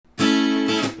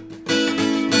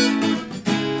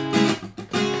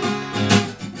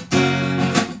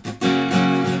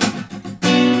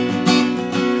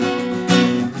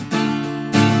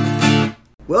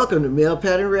Welcome to Male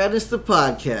Pattern Radness, the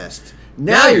podcast.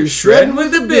 Now you're shredding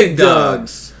with the big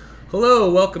dogs. Hello,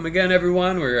 welcome again,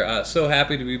 everyone. We're so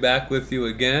happy to be back with you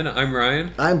again. I'm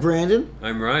Ryan. I'm Brandon.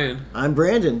 I'm Ryan. I'm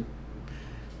Brandon.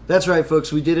 That's right,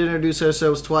 folks. We did introduce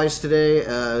ourselves twice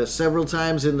today. Several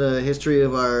times in the history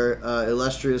of our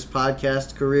illustrious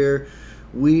podcast career,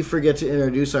 we forget to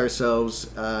introduce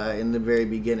ourselves in the very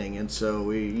beginning. And so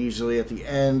we usually at the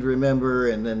end remember,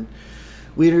 and then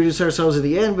we introduce ourselves at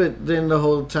the end, but then the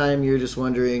whole time you're just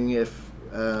wondering if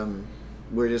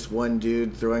we're just one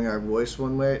dude throwing our voice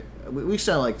one way. We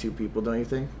sound like two people, don't you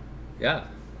think? Yeah.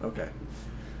 Okay.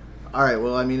 All right,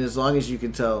 well, I mean, as long as you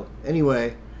can tell.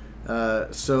 Anyway,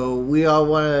 so we all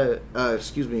want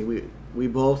to, we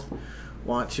both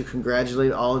want to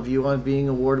congratulate all of you on being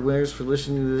award winners for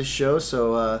listening to this show.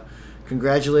 So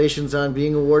congratulations on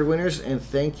being award winners, and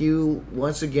thank you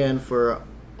once again for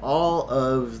all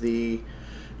of the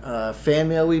fan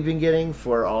mail we've been getting,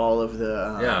 for all of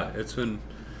the yeah, it's been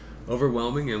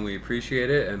overwhelming, and we appreciate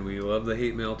it, and we love the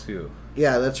hate mail too.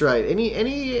 Yeah, that's right.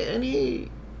 Any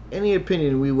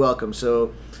opinion we welcome.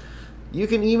 So you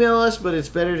can email us, but it's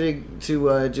better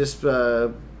to just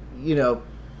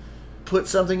put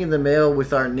something in the mail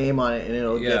with our name on it, and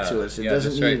it'll get to us. It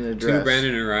doesn't need an address. To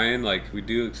Brandon and Ryan, we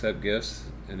do accept gifts,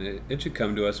 and it should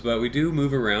come to us, but we do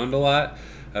move around a lot.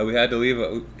 We had to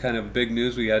leave, kind of big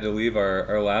news, we had to leave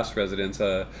our last residence.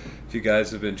 If you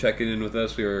guys have been checking in with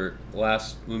us, when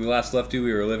we last left you,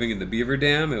 we were living in the beaver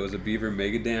dam. It was a beaver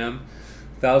mega dam.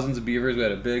 Thousands of beavers. We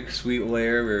had a big, sweet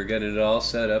lair. We were getting it all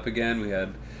set up again. We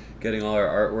had getting all our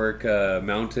artwork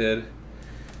mounted.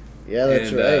 Yeah,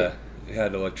 that's right. We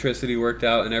had electricity worked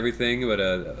out and everything, but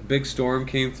a big storm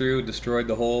came through, destroyed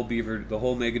the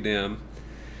whole mega dam,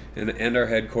 and our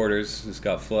headquarters just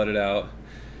got flooded out.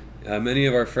 Many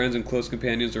of our friends and close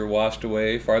companions were washed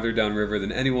away farther downriver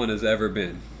than anyone has ever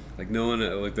been. No one,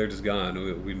 they're just gone.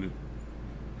 We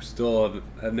still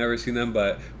have never seen them,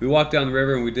 but we walked down the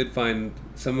river and we did find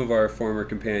some of our former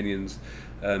companions.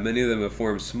 Many of them have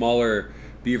formed smaller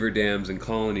beaver dams and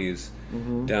colonies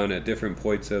down at different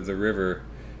points of the river.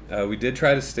 We did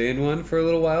try to stay in one for a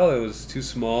little while. It was too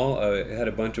small. It had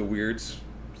a bunch of weird,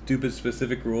 stupid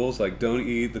specific rules, like don't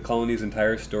eat the colony's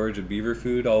entire storage of beaver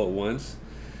food all at once.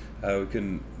 We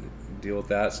couldn't deal with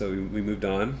that, so we moved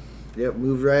on. Yep,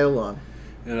 moved right along.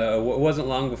 And it wasn't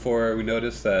long before we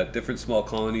noticed that different small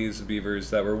colonies of beavers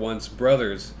that were once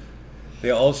brothers, they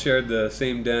all shared the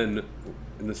same den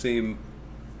in the same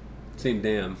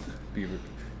dam. Beaver.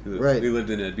 Right. We lived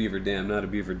in a beaver dam, not a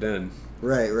beaver den.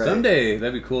 Right. Someday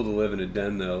that'd be cool to live in a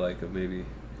den though, maybe.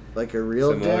 Like a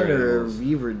real den or a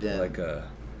beaver den? Like a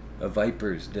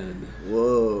viper's den.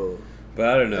 Whoa. But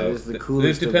I don't know. That is the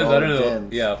coolest It depends. of all I don't know.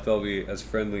 dens. Yeah, if they'll be as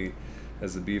friendly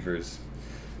as the beavers.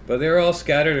 But they were all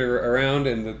scattered around,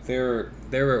 and they were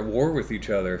at war with each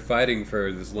other, fighting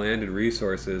for this land and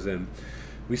resources. And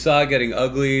we saw it getting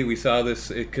ugly. We saw this.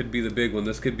 It could be the big one.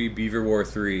 This could be Beaver War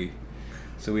 3.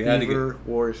 So we had to get Beaver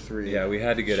War 3. Yeah, we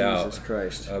had to get out. Jesus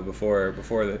Christ. Before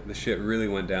the shit really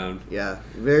went down. Yeah,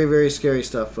 very, very scary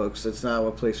stuff, folks. That's not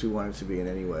what place we wanted to be in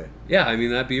anyway. Yeah, I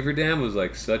mean, that beaver dam was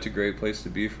such a great place to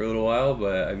be for a little while,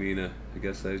 but I mean, I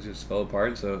guess that just fell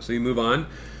apart. So you move on,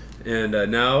 and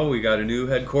now we got a new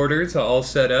headquarters all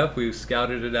set up. We've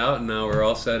scouted it out, and now we're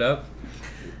all set up.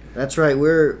 That's right.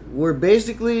 We're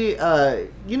basically,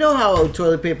 you know how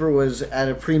toilet paper was at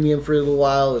a premium for a little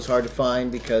while. It was hard to find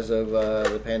because of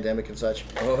the pandemic and such.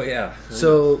 Oh yeah.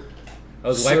 So I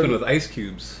was wiping with ice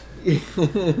cubes.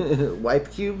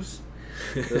 Wipe cubes?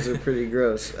 Those are pretty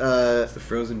gross. It's the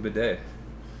frozen bidet.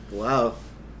 Wow.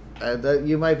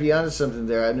 You might be onto something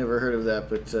there. I've never heard of that,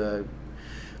 but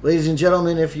ladies and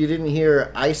gentlemen, if you didn't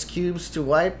hear ice cubes to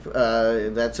wipe,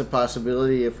 that's a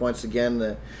possibility if once again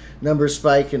the numbers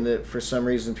spike and that for some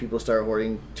reason people start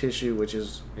hoarding tissue, which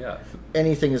is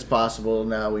anything is possible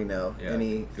now. We know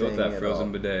anything. Go with that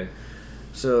frozen bidet.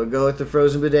 So go with the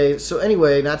frozen bidet. So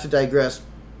anyway, not to digress,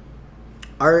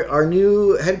 our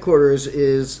new headquarters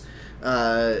is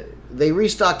they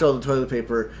restocked all the toilet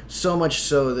paper, so much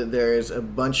so that there is a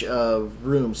bunch of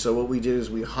rooms. So what we did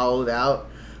is we hollowed out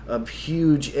a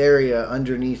huge area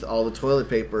underneath all the toilet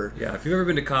paper. Yeah, if you've ever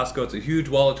been to Costco, it's a huge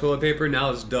wall of toilet paper. Now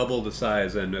it's double the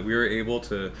size, and we were able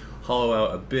to hollow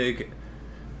out a big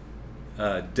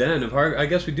den of hard. I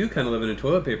guess we do kind of live in a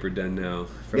toilet paper den now.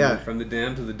 From the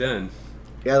dam to the den.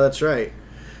 Yeah, that's right.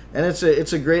 And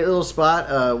it's a great little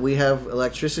spot. We have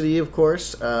electricity, of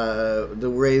course.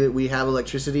 The way that we have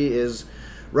electricity is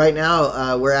right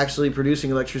now, we're actually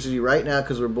producing electricity right now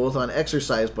because we're both on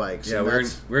exercise bikes. Yeah,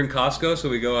 we're in Costco, so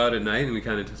we go out at night and we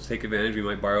kind of take advantage. We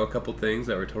might borrow a couple things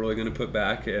that we're totally going to put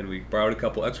back, and we borrowed a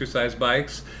couple exercise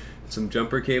bikes. some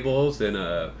jumper cables and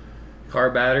a car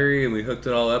battery, and we hooked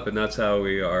it all up, and that's how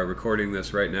we are recording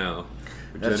this right now.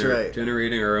 That's right.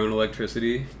 Generating our own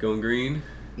electricity, going green.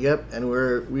 Yep, and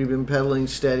we've been pedaling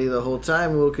steady the whole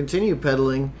time. We'll continue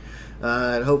pedaling.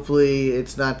 Hopefully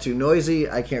it's not too noisy.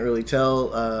 I can't really tell.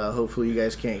 Hopefully you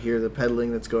guys can't hear the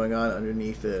pedaling that's going on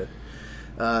underneath the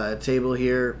table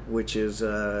here, which is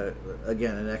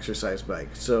again an exercise bike.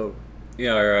 So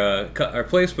yeah, our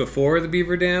place before the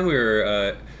beaver dam, we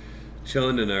were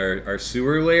chilling in our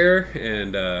sewer layer,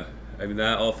 and I mean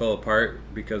that all fell apart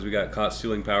because we got caught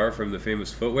stealing power from the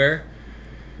famous footwear.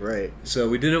 Right. So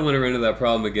we didn't want to run into that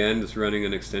problem again, just running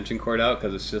an extension cord out,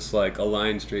 because it's just like a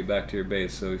line straight back to your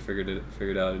base. So we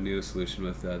figured out a new solution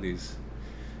with these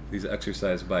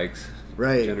exercise bikes,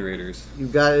 right? Generators.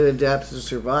 You've got to adapt to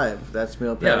survive. That's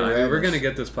meal pattern. Yeah, I mean, we're going to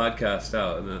get this podcast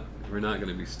out, and we're not going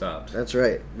to be stopped. That's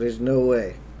right. There's no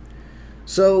way.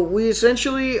 So we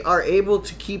essentially are able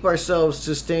to keep ourselves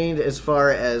sustained as far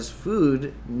as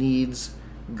food needs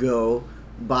go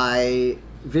by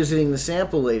visiting the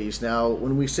sample ladies. Now,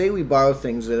 when we say we borrow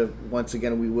things that, once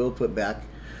again, we will put back,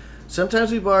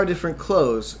 sometimes we borrow different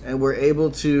clothes, and we're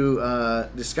able to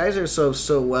disguise ourselves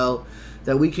so well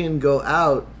that we can go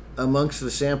out amongst the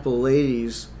sample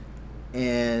ladies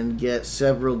and get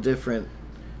several different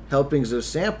helpings of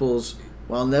samples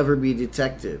while never be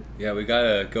detected. Yeah, we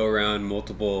gotta go around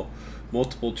multiple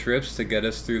trips to get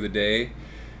us through the day,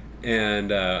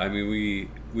 and I mean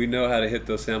we know how to hit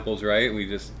those samples right.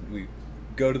 We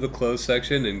go to the clothes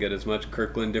section and get as much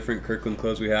different Kirkland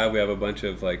clothes we have. We have a bunch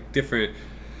of like different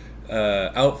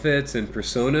outfits and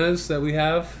personas that we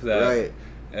have that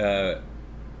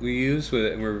we use with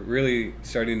it, and we're really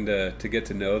starting to get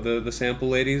to know the sample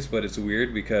ladies. But it's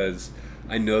weird because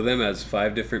I know them as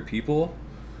 5 different people.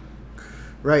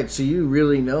 Right, so you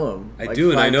really know them. I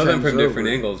do, and I know them from different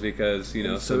angles because, you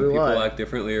know, some people act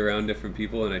differently around different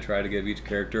people, and I try to give each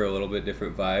character a little bit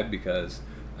different vibe because,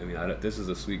 I mean, this is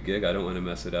a sweet gig. I don't want to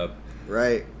mess it up.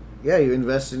 Right. Yeah, you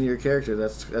invest in your character.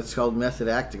 That's called method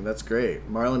acting. That's great.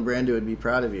 Marlon Brando would be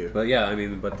proud of you. But yeah, I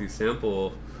mean, but these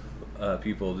sample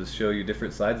people just show you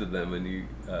different sides of them, and you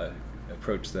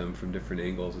approach them from different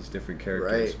angles as different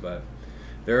characters. Right. But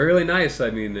they're really nice. I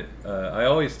mean, I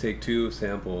always take 2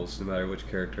 samples no matter which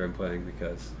character I'm playing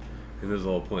because, and there's the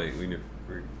whole point.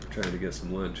 We're trying to get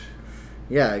some lunch.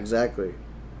 Yeah, exactly.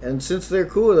 And since they're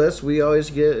cool with us, we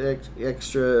always get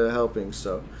extra helpings.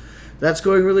 So that's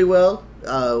going really well.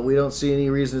 We don't see any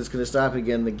reason it's going to stop.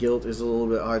 Again, the guilt is a little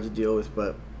bit hard to deal with,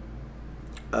 but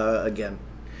again,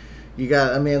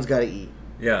 a man's got to eat.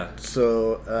 Yeah.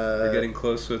 So we're getting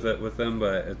close with them,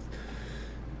 but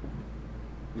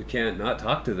we can't not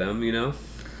talk to them, you know?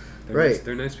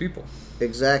 They're nice people.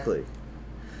 Exactly.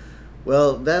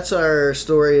 Well, that's our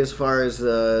story as far as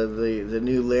the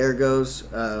new lair goes.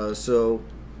 So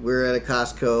we're at a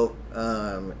Costco,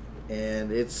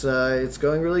 and it's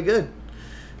going really good.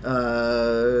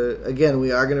 Again,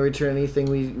 we are going to return anything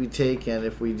we take, and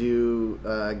if we do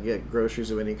get groceries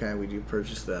of any kind, we do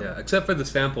purchase them. Yeah, except for the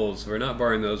samples. We're not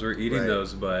borrowing those. We're eating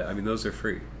those, but, I mean, those are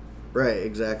free. Right,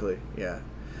 exactly, yeah.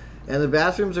 And the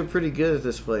bathrooms are pretty good at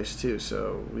this place too.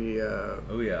 So we.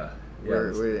 Oh yeah.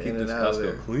 We're in and out of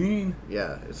there. Clean.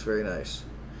 Yeah, it's very nice.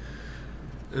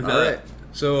 And, all right.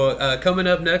 So coming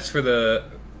up next for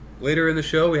later in the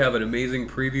show, we have an amazing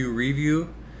preview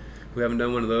review. We haven't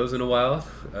done one of those in a while.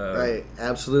 Right,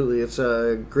 absolutely. It's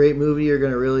a great movie. You're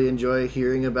going to really enjoy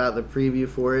hearing about the preview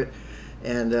for it,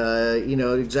 and you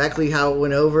know exactly how it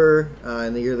went over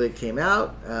in the year that it came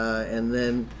out, and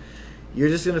then. You're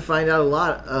just going to find out a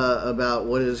lot about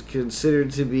what is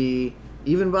considered to be,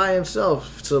 even by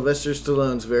himself, Sylvester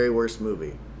Stallone's very worst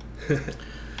movie.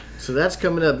 So that's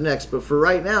coming up next. But for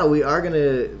right now, we are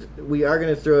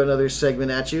gonna throw another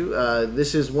segment at you.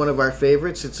 This is one of our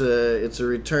favorites. It's a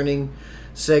returning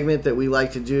segment that we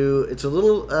like to do. It's a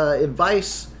little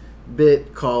advice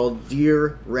bit called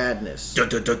Dear Radness. Dun,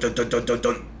 dun, dun, dun, dun, dun, dun,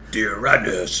 dun. Dear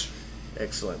Radness.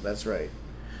 Excellent. That's right.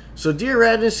 So Dear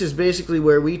Radness is basically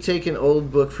where we take an old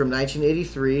book from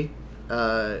 1983,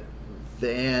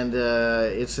 and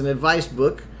it's an advice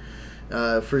book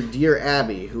for Dear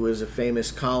Abby, who was a famous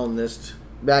columnist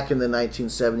back in the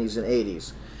 1970s and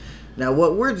 80s. Now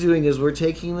what we're doing is we're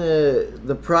taking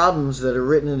the problems that are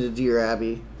written into Dear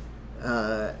Abby,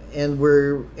 and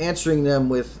we're answering them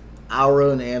with our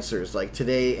own answers, like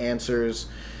today answers,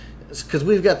 because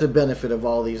we've got the benefit of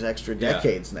all these extra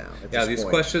decades now. Yeah, these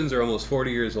questions are almost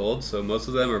 40 years old, so most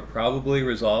of them are probably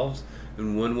resolved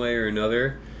in one way or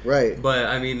another. Right. But,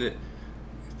 I mean,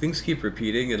 things keep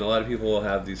repeating, and a lot of people will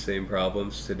have these same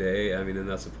problems today. I mean, and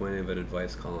that's the point of an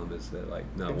advice column, is that, like,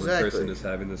 not one person is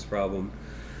having this problem.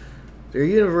 They're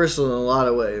universal in a lot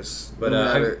of ways. But no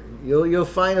matter, you'll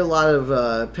find a lot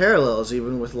of parallels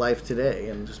even with life today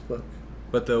in this book.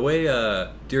 But the way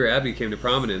Dear Abby came to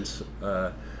prominence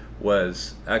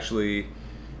was actually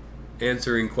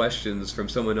answering questions from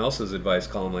someone else's advice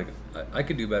column. Like, I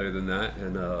could do better than that.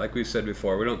 And like we said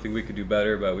before, we don't think we could do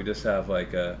better, but we just have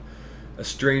like a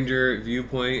stranger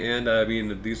viewpoint. And I mean,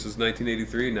 this was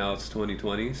 1983, now it's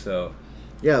 2020, so...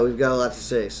 Yeah, we've got a lot to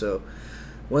say. So,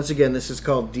 once again, this is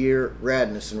called Dear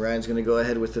Radness, and Ryan's going to go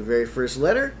ahead with the very first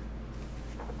letter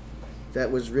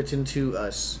that was written to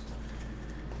us.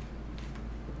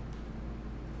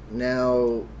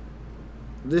 Now,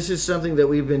 this is something that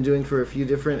we've been doing for a few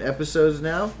different episodes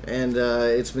now, and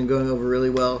it's been going over really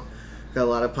well. Got a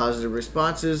lot of positive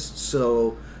responses,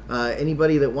 so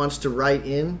anybody that wants to write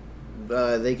in,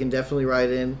 they can definitely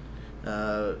write in.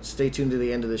 Stay tuned to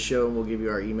the end of the show, and we'll give you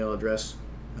our email address.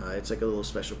 It's like a little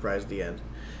special prize at the end.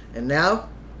 And now,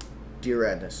 Dear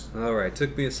Radness. All right,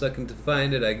 took me a second to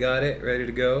find it. I got it, ready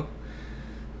to go.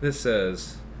 This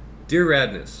says, Dear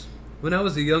Radness, when I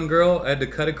was a young girl, I had to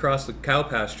cut across the cow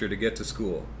pasture to get to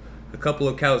school. A couple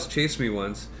of cows chased me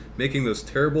once, making those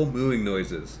terrible mooing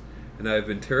noises, and I have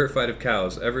been terrified of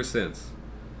cows ever since.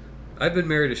 I've been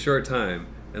married a short time,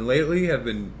 and lately have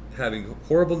been having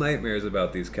horrible nightmares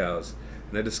about these cows,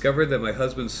 and I discovered that my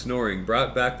husband's snoring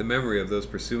brought back the memory of those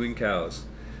pursuing cows.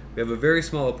 We have a very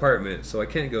small apartment, so I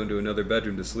can't go into another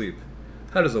bedroom to sleep.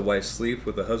 How does a wife sleep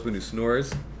with a husband who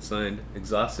snores? Signed,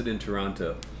 Exhausted in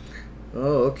Toronto.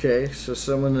 Oh, okay. So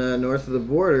someone north of the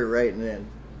border writing in.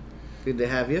 Good to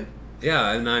have you.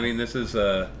 Yeah, and I mean, this is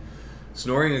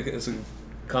snoring is a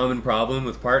common problem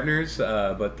with partners,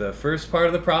 but the first part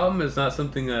of the problem is not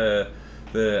something that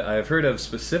I've heard of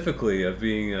specifically, of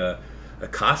being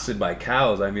accosted by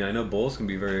cows. I mean, I know bulls can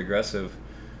be very aggressive.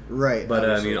 Right. But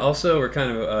I mean, also we're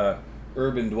kind of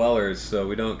urban dwellers, so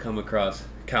we don't come across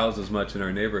cows as much in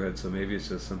our neighborhood, so maybe it's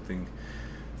just something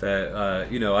that, I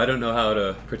don't know how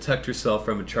to protect yourself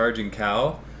from a charging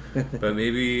cow, but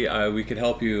maybe we could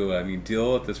help you,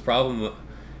 deal with this problem,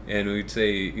 and we'd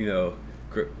say,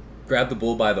 grab the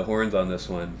bull by the horns on this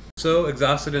one. So,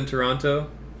 Exhausted in Toronto,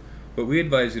 what we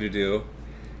advise you to do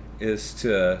is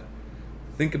to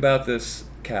think about this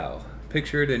cow.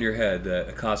 Picture it in your head that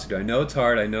accosted you. I know it's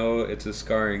hard, I know it's a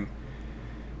scarring,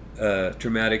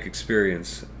 traumatic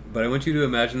experience, but I want you to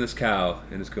imagine this cow,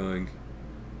 and it's going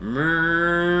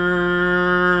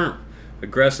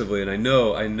aggressively, and I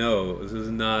know this is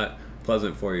not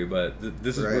pleasant for you, but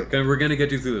this is right. We're gonna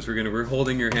get you through this. We're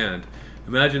holding your hand.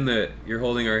 Imagine that you're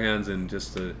holding our hands in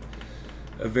just a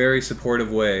very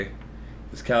supportive way.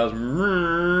 This cow's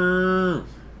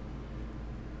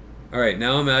all right.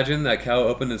 Now imagine that cow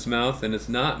opened its mouth and it's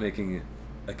not making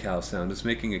a cow sound. It's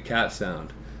making a cat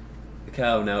sound. The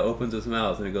cow now opens its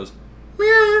mouth and it goes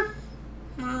meow.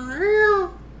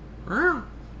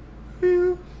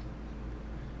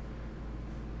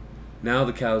 Now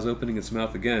the cow is opening its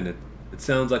mouth again. It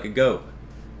sounds like a goat.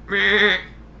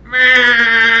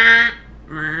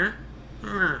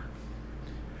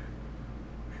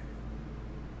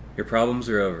 Your problems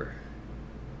are over.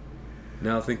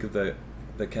 Now think of the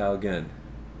cow again.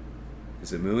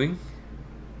 Is it mooing?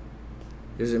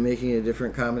 Is it making a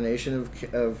different combination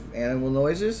of animal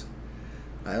noises?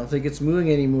 I don't think it's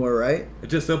mooing anymore, right?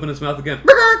 It just opened its mouth again.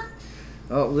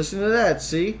 Oh, listen to that.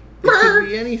 See? It could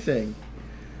be anything.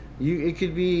 It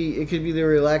could be the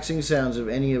relaxing sounds of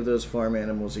any of those farm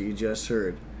animals that you just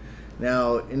heard.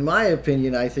 Now, in my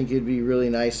opinion, I think it'd be really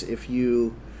nice if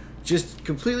you just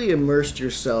completely immersed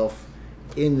yourself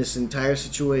in this entire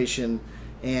situation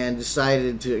and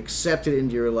decided to accept it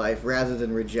into your life rather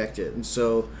than reject it. And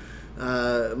so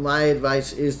my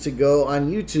advice is to go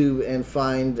on YouTube and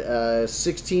find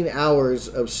 16 hours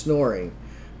of snoring.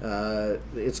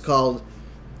 It's called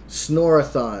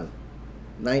Snorathon,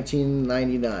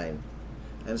 1999.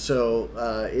 And so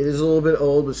it is a little bit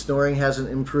old, but snoring hasn't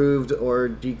improved or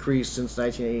decreased since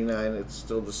 1989. It's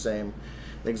still the same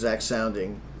exact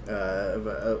sounding.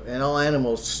 And all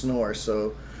animals snore,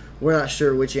 so we're not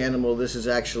sure which animal this is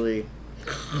actually.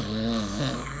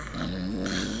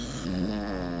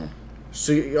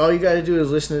 So all you got to do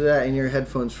is listen to that in your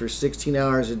headphones for 16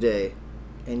 hours a day,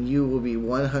 and you will be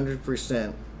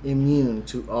 100% immune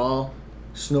to all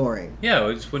snoring.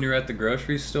 Yeah, just when you're at the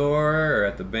grocery store or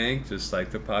at the bank, just like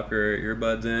to pop your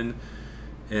earbuds in,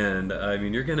 and I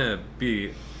mean, you're gonna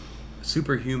be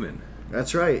superhuman.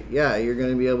 That's right. Yeah, you're going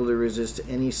to be able to resist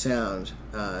any sound,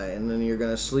 and then you're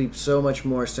going to sleep so much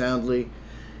more soundly.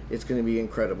 It's going to be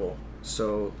incredible.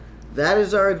 So that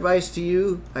is our advice to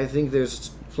you. I think there's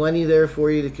plenty there for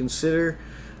you to consider.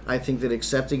 I think that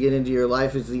accepting it into your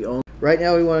life is the only. right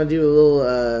now we want to do a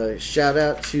little shout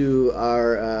out to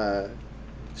our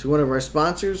to one of our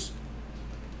sponsors.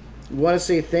 We want to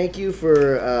say thank you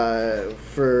for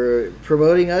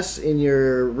promoting us in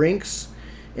your rinks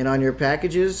and on your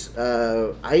packages.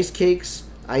 Ice cakes,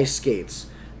 ice skates.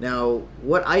 Now,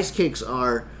 what ice cakes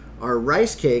are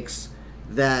rice cakes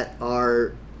that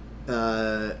are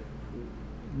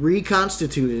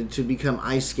reconstituted to become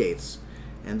ice skates.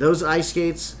 And those ice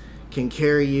skates can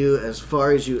carry you as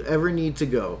far as you ever need to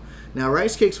go. Now,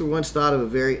 rice cakes were once thought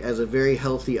of as a very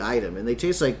healthy item, and they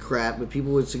taste like crap, but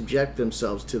people would subject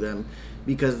themselves to them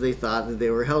because they thought that they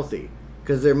were healthy.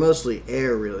 Because they're mostly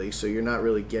air, really, so you're not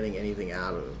really getting anything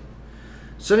out of them.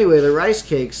 So anyway, the rice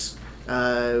cakes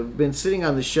been sitting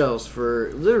on the shelves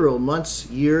for literal months,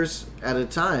 years at a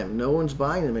time. No one's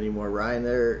buying them anymore, Ryan.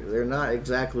 They're not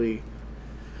exactly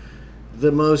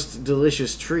the most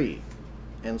delicious treat.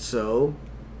 And so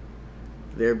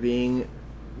they're being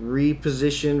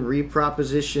repositioned,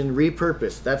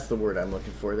 repurposed. That's the word I'm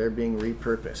looking for. They're being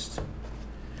repurposed.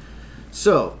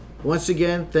 So, once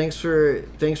again, thanks for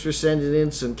sending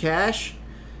in some cash.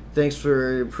 Thanks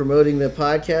for promoting the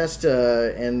podcast,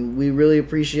 and we really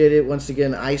appreciate it. Once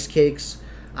again, ice cakes,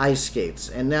 ice skates.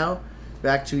 And now,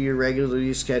 back to your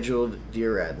regularly scheduled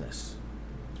Dear Radness.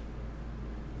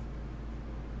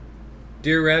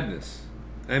 Dear Radness,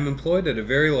 I am employed at a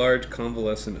very large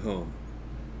convalescent home.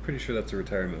 Pretty sure that's a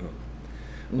retirement home.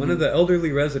 Mm-hmm. One of the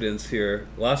elderly residents here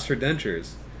lost her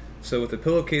dentures, so with a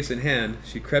pillowcase in hand,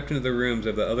 she crept into the rooms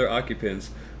of the other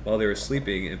occupants while they were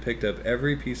sleeping and picked up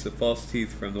every piece of false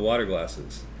teeth from the water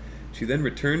glasses. She then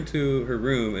returned to her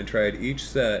room and tried each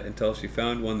set until she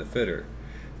found one that fit her.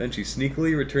 Then she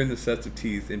sneakily returned the sets of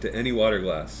teeth into any water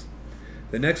glass.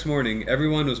 The next morning,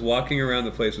 everyone was walking around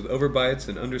the place with overbites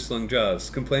and underslung jaws,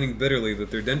 complaining bitterly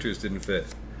that their dentures didn't fit.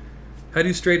 How do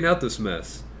you straighten out this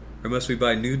mess? Or must we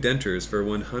buy new dentures for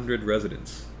 100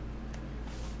 residents?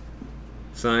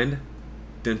 Signed,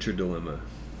 Denture Dilemma.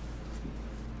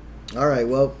 All right,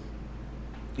 well,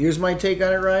 here's my take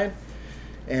on it, Ryan.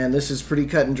 And this is pretty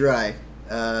cut and dry.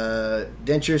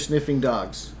 Denture sniffing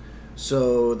dogs.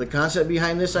 So the concept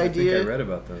behind this idea... I think I read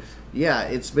about those. Yeah,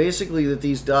 it's basically that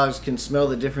these dogs can smell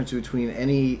the difference between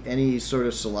any sort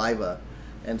of saliva.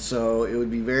 And so it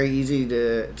would be very easy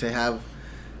to have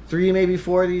 3, maybe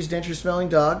 4 of these denture-smelling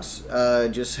dogs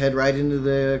just head right into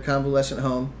the convalescent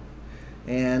home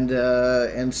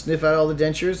and sniff out all the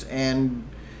dentures, and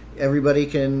everybody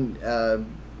can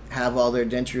have all their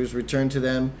dentures returned to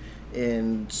them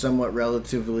in somewhat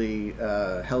relatively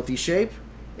healthy shape.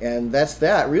 And that's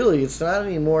that. Really, it's not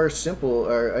any more simple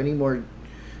or any more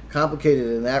complicated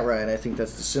than that, Ryan. I think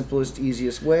that's the simplest,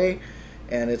 easiest way.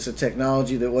 And it's a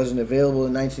technology that wasn't available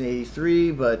in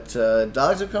 1983, but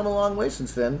dogs have come a long way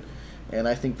since then. And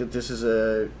I think that this is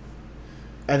a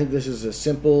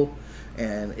simple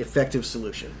and effective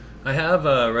solution. I have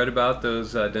read about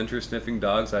those denture sniffing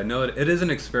dogs. I know it is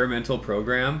an experimental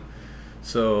program,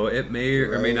 so it may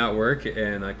or may not work.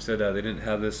 And like I said, they didn't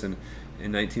have this in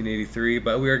 1983,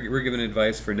 but we're giving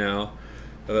advice for now.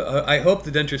 I hope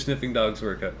the denture sniffing dogs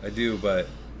work. I do, but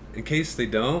in case they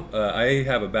don't, I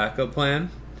have a backup plan.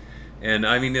 And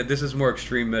I mean, this is more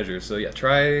extreme measures. So yeah,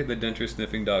 try the denture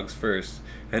sniffing dogs first.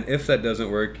 And if that doesn't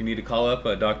work, you need to call up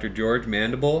Dr. George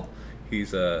Mandible.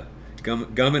 He's a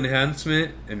gum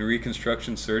enhancement and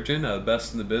reconstruction surgeon,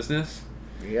 best in the business.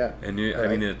 Yeah. And I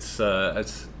mean, it's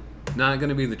not going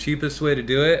to be the cheapest way to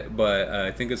do it, but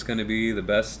I think it's going to be the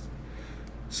best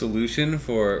solution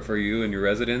for you and your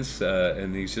residents.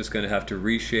 And he's just going to have to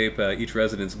reshape each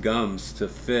resident's gums to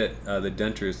fit the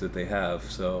dentures that they have.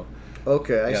 So.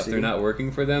 Okay, I see. If they're not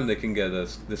working for them, they can get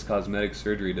this cosmetic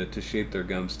surgery to shape their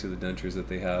gums to the dentures that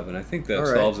they have, and I think that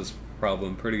solves this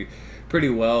problem pretty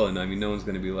well. And I mean, no one's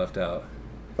going to be left out.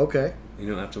 Okay. You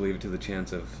don't have to leave it to the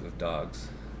chance of dogs.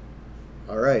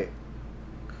 All right.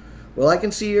 Well, I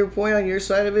can see your point on your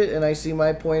side of it, and I see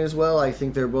my point as well. I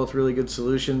think they're both really good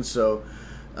solutions, so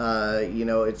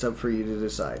it's up for you to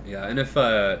decide. Yeah, and if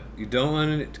you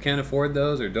can't afford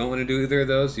those or don't want to do either of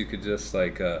those, you could just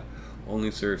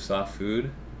only serve soft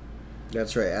food.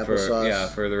 That's right, applesauce.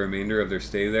 For the remainder of their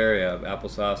stay there. Yeah,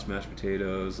 applesauce, mashed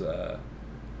potatoes,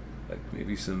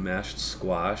 maybe some mashed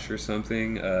squash or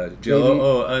something. Jello. Maybe.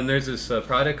 Oh, and there's this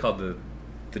product called the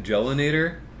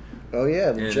Gelinator. Oh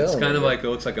yeah, the Gelinator. It's kind of it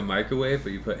looks like a microwave,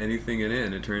 but you put anything in it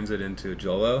and it turns it into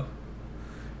Jello.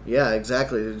 Yeah,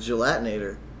 exactly. The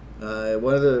Gelatinator.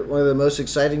 One of the most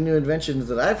exciting new inventions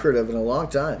that I've heard of in a long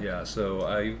time. Yeah,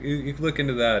 so you can look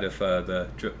into that if the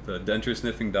denture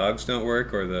sniffing dogs don't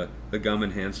work, or the gum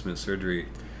enhancement surgery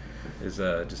is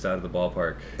just out of the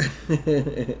ballpark.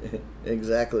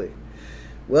 Exactly.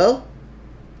 Well,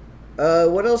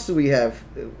 What else do we have?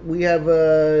 We have,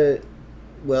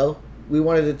 well, we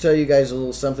wanted to tell you guys a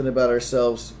little something about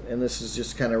ourselves, and this is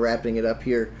just kind of wrapping it up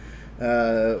here.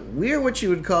 We are what you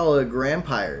would call a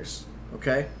grandpires,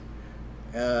 okay?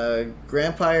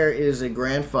 Grandpire is a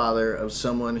grandfather of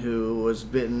someone who was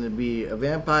bitten to be a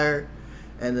vampire,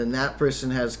 and then that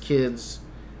person has kids,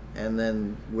 and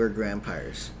then we're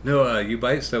grandpires. No, you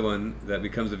bite someone that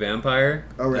becomes a vampire,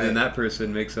 Oh, right. and then that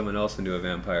person makes someone else into a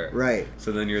vampire. Right.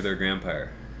 So then you're their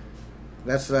grandpire.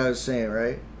 That's what I was saying,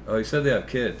 right? Oh, you said they have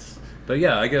kids. But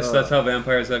yeah, I guess that's how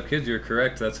vampires have kids. You're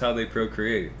correct. That's how they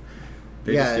procreate.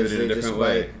 They just do it in a different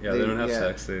way. Yeah, they don't have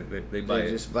sex. They bite. They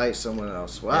just bite someone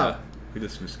else. Wow. Yeah, we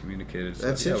just miscommunicated. So,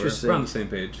 That's interesting. We're on the same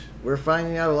page. We're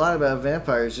finding out a lot about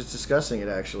vampires just discussing it,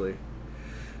 actually.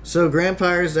 So,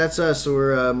 grandpires, that's us. So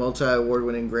we're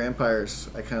multi-award-winning grandpires.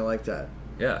 I kind of like that.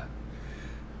 Yeah.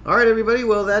 All right, everybody.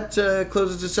 Well, that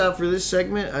closes us out for this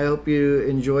segment. I hope you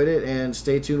enjoyed it, and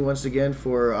stay tuned once again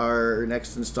for our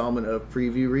next installment of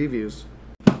Preview Reviews.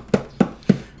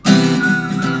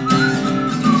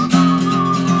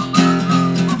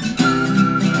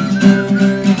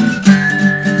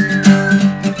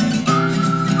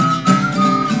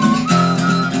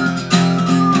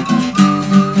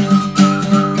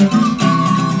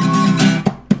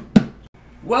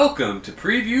 Welcome to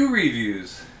Preview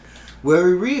Reviews, where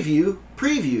we review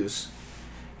previews.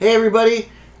 Hey everybody,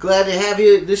 glad to have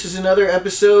you. This is another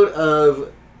episode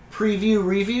of Preview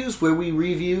Reviews, where we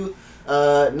review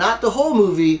not the whole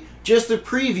movie, just the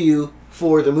preview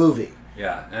for the movie.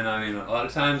 Yeah, and I mean, a lot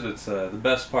of times it's the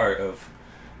best part of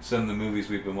some of the movies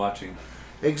we've been watching.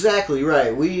 Exactly,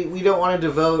 right. We don't want to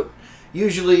devote...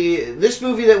 Usually, this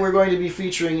movie that we're going to be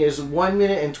featuring is 1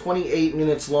 minute and 28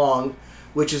 minutes long,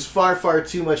 which is far, far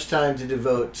too much time to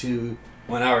devote to...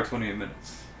 1 hour, 28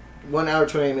 minutes. 1 hour,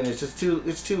 28 minutes.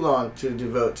 It's too long to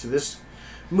devote to this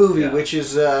movie, which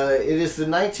is... it is the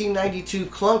 1992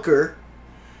 clunker,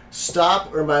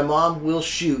 Stop or My Mom Will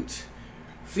Shoot,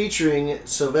 featuring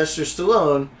Sylvester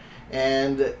Stallone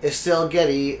and Estelle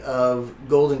Getty of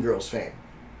Golden Girls fame.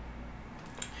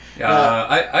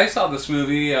 Yeah, I saw this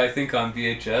movie, I think, on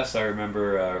VHS. I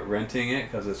remember renting it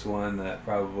because it's one that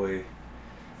probably...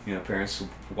 parents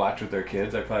watch with their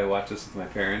kids. I probably watched this with my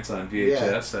parents on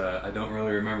VHS. Yeah. I don't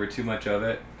really remember too much of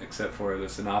it, except for the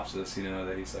synopsis,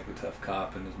 that he's like a tough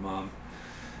cop and his mom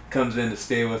comes in to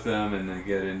stay with him and they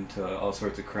get into all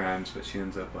sorts of crimes, but she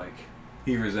ends up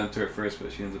he resents her at first,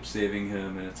 but she ends up saving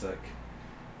him, and it's like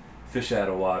fish out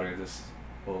of water, this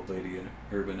old lady in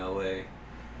urban LA.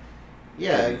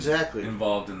 Yeah, exactly.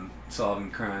 Involved in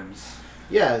solving crimes.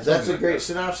 Yeah, that's a great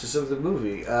synopsis of the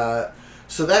movie.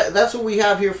 So that's what we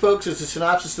have here, folks. It's a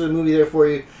synopsis of the movie there for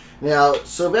you. Now,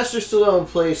 Sylvester Stallone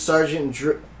plays Sergeant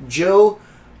Joe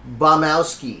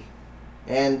Bomowski,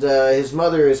 and his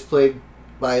mother is played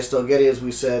by Estelle Getty, as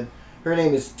we said. Her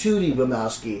name is Tootie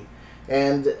Bomowski.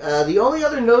 And the only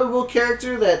other notable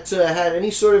character that had any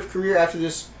sort of career after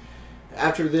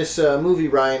this movie,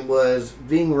 Ryan, was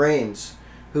Ving Rhames,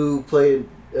 who played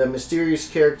a mysterious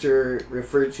character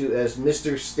referred to as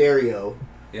Mr. Stereo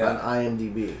on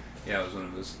IMDb. Yeah, it was one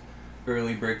of his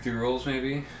early breakthrough roles,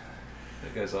 maybe.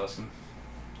 That guy's awesome.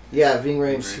 Yeah, Ving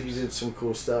Rhames, he did some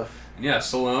cool stuff. And yeah,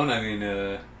 Stallone, I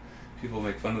mean, people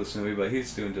make fun of this movie, but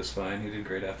he's doing just fine. He did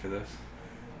great after this.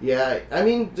 Yeah, I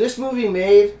mean, this movie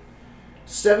made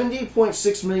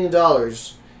 $70.6 million,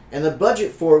 and the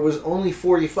budget for it was only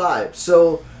 $45.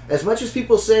 So, as much as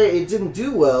people say it didn't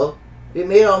do well, it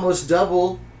made almost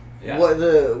double what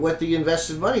the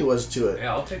invested money was to it.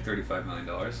 Yeah, I'll take $35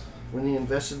 million. When the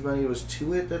invested money was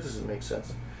to it? That doesn't make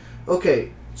sense.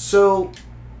 Okay, so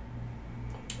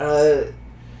the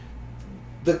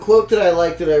quote that I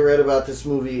like that I read about this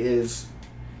movie is,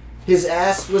 "His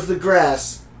ass was the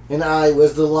grass, and I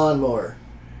was the lawnmower."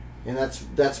 And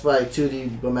that's by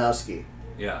Tootie Bomowski.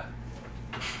 Yeah.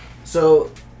 So,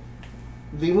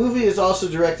 the movie is also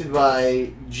directed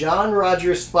by John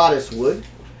Roger Spottiswoode.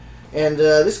 And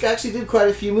this guy actually did quite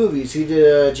a few movies. He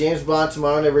did James Bond,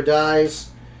 Tomorrow Never Dies.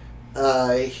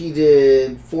 He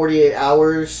did 48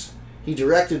 Hours. He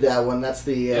directed that one. That's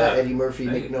the Eddie Murphy,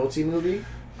 Nick Nolte movie.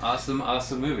 Awesome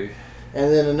movie.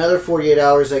 And then another 48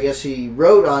 Hours, I guess he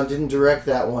wrote on, didn't direct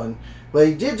that one. But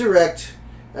he did direct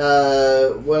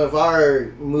one of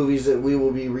our movies that we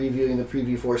will be reviewing the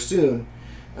preview for soon.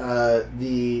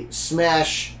 The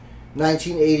smash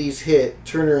 1980s hit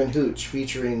Turner and Hooch,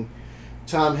 featuring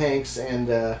Tom Hanks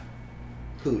and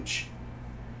Hooch.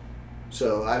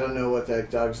 So I don't know what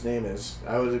that dog's name is.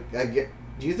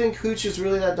 Do you think Hooch is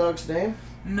really that dog's name?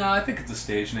 No, I think it's a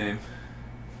stage name.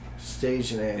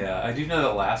 Stage name. Yeah, I do know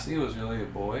that Lassie was really a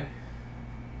boy.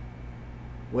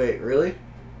 Wait, really?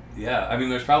 Yeah, I mean,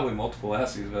 there's probably multiple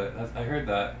Lassies, but I heard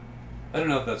that. I don't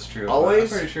know if that's true. Always?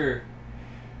 I'm pretty sure.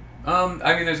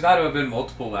 I mean, there's got to have been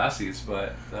multiple Lassies,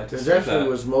 but I just There heard definitely that.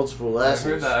 was multiple Lassies. I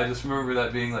heard that. I just remember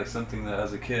that being like something that,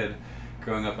 as a kid,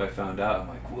 growing up, I found out. I'm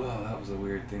like, whoa, that was a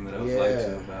weird thing that I was lied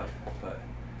to about. But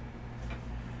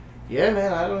yeah,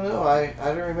 man, I don't know. I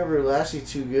don't remember Lassie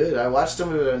too good. I watched some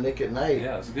of it on Nick at Night.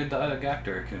 yeah, it's a good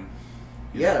actor.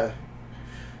 Yeah.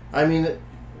 I mean,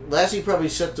 Lassie probably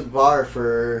set the bar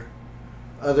for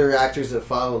other actors that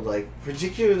followed, like,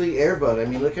 particularly Air Bud. I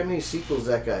mean, look how many sequels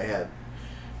that guy had.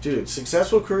 Dude,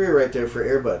 successful career right there for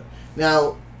Air Bud.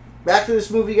 Now, back to this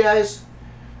movie, guys.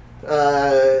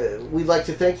 We'd like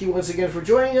to thank you once again for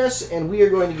joining us, and we are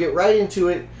going to get right into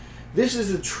it. This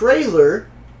is the trailer,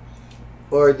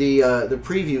 or the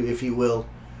preview, if you will,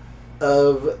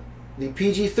 of the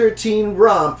PG-13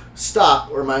 romp,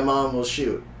 Stop or My Mom Will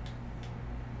Shoot.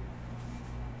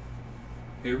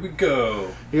 Here we go.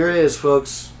 Here it is,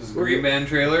 folks. This is a Green Man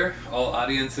trailer. All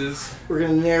audiences. We're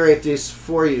going to narrate this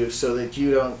for you so that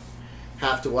you don't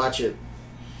have to watch it.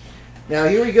 Now,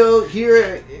 here we go.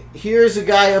 Here's a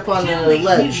guy up on the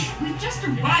ledge. We've just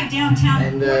arrived downtown.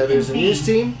 And there's a news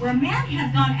team. Where a man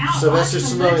has gone out. Sylvester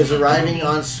Stallone is arriving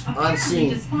on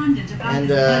scene.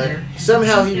 And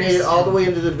somehow he made it all the way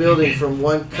into the building from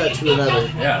one cut to another.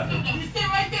 Yeah.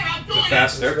 It's a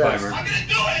fast stair climber.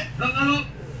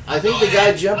 I think the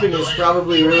guy jumping is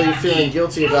probably really feeling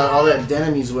guilty about all that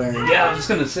denim he's wearing. Yeah, I was just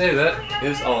gonna say that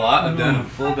is a lot of denim,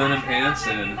 full denim pants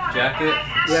and jacket.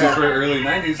 Yeah. Super early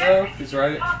 '90s though. He's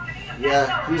right.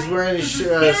 Yeah, he's wearing his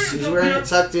he's wearing it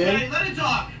tucked in.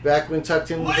 Back when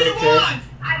tucked in was okay. I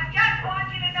just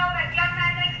want you to know that young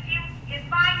man next to you is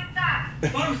my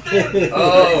son.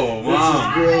 Oh, mom,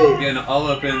 This is great. getting all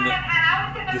up in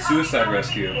the suicide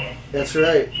rescue. That's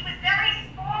right. He was very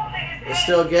small for his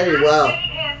Estelle Getty, wow.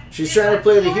 She's trying to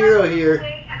play the hero here,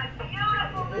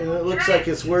 and it looks like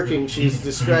it's working. She's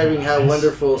describing how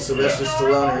wonderful Sylvester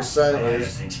Stallone, her son,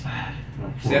 is.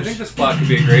 See, I think this plot could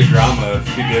be a great drama if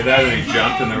he did that and he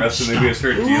jumped and the rest of the movie is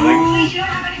her dealing.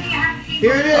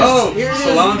 Here it is. Oh, Here it is.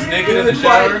 Stallone's naked in the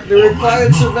shower. The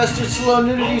required Sylvester Stallone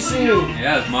nudity scene.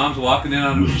 Yeah, his mom's walking in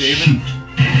on him shaving.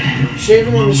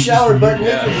 Shaving in the shower, butt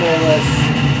naked, more or less.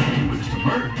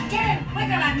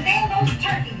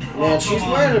 Man, she's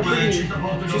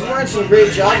wearing some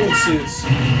great jogging suits.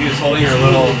 He was holding her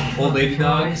little old lady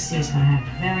dog.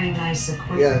 Very nice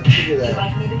equipment. Yeah, look at Would that. you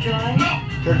like me to drive?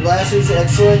 Her glasses,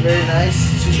 excellent, very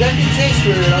nice. She's got good taste for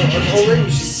an old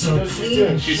lady. She knows what she's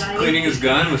doing. She's cleaning his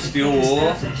gun with steel wool in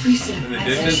the And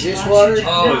dishes. dishwater.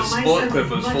 Oh, his bullet clip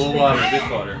was full of water,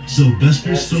 dishwater. Sylvester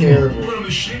That's Stallone terrible.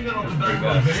 Pretty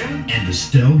bad. and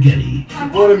Estelle Getty. You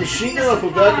bought a machine gun off the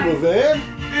back of a van?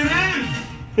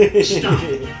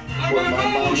 What my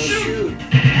mom will shoot.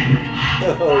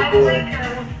 Oh boy.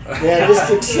 Man, this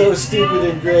looks so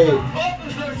stupid and great.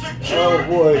 Oh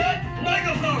boy.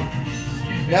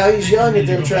 Now he's yelling at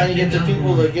them, trying to get the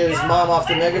people to get his mom off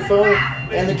the megaphone,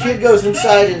 and the kid goes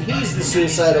inside and he's the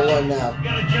suicidal one now.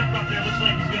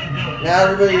 Now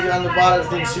everybody on the bottom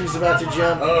thinks who's about to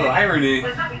jump. Oh, irony.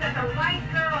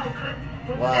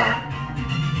 Wow.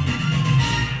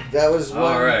 That was one.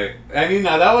 Alright. I mean,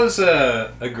 now that was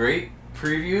a great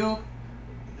preview,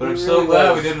 but I'm so really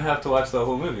glad was. we didn't have to watch the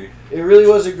whole movie. It really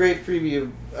was a great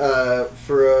preview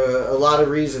for a lot of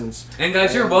reasons. And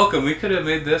guys, you're welcome. We could have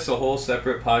made this a whole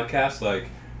separate podcast, like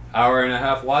hour and a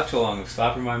half watch along of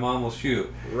Stop or My Mom Will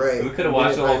Shoot. Right. We could have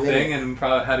watched the whole Minute by thing minute. and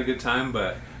probably had a good time,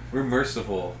 but we're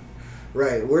merciful.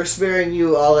 Right. We're sparing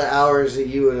you all the hours that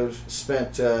you would have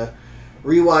spent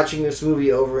rewatching this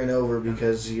movie over and over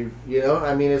because you know,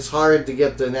 I mean, it's hard to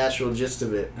get the natural gist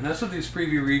of it. And that's what these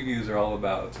preview reviews are all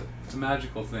about. It's a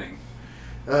magical thing.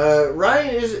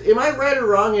 Ryan, am I right or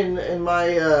wrong in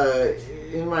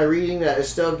my reading that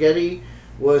Estelle Getty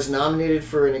was nominated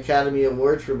for an Academy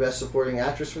Award for Best Supporting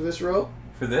Actress for this role?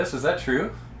 For this, is that true?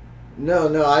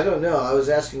 No, I don't know. I was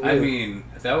asking you. I mean,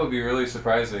 that would be really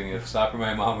surprising if Stop or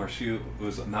My Mom Will Shoot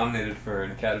was nominated for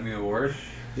an Academy Award.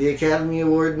 The Academy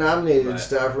Award nominated Right.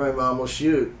 Stop or My Mom Will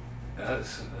Shoot. That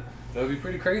would be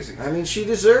pretty crazy. I mean, she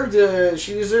deserved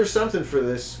something for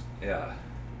this. Yeah.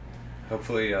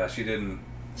 Hopefully she didn't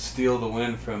steal the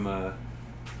win from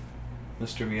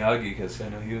Mr. Miyagi, because I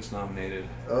know he was nominated.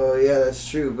 Oh yeah, that's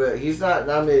true. But he's not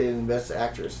nominated in Best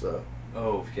Actress though.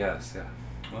 Oh, yes, yeah.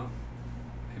 Well,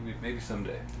 maybe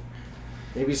someday.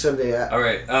 Maybe someday. All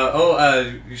right.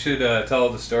 You should tell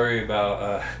the story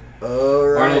about All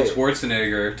right. Arnold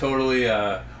Schwarzenegger totally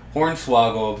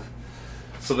hornswoggled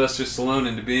Sylvester Stallone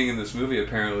into being in this movie,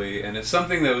 apparently. And it's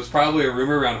something that was probably a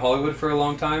rumor around Hollywood for a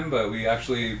long time, but we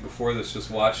actually, before this, just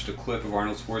watched a clip of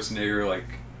Arnold Schwarzenegger, like,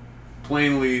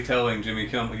 plainly telling Jimmy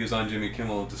Kimmel, he was on Jimmy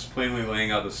Kimmel, just plainly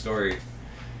laying out the story.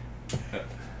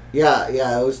 Yeah,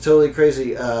 it was totally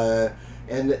crazy.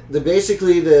 And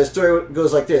basically the story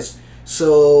goes like this.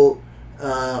 So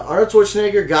Arnold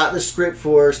Schwarzenegger got the script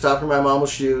for Stop or My Mom Will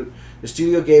Shoot. The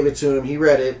studio gave it to him. He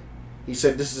read it. He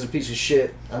said, "This is a piece of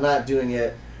shit. I'm not doing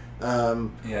it." Yeah,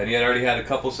 and he had already had a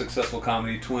couple successful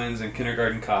comedy, Twins and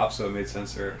Kindergarten Cop, so it made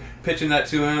sense for pitching that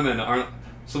to him. And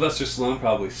Sylvester Stallone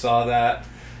probably saw that.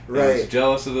 Right. And was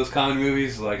jealous of those comedy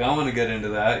movies. Like, I want to get into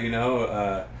that,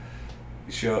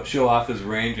 show off his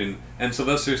range. And Arnold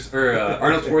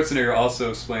Schwarzenegger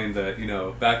also explained that,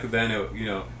 back then,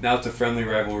 now it's a friendly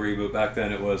rivalry, but back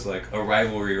then it was like a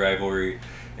rivalry,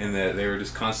 and that they were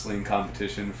just constantly in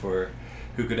competition for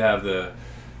who could have the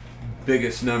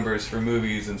biggest numbers for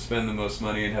movies and spend the most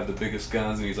money and have the biggest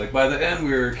guns. And he's like, by the end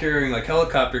we were carrying like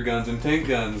helicopter guns and tank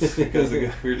guns because we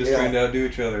were just trying to outdo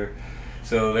each other.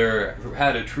 So they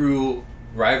had a true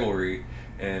rivalry.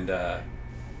 And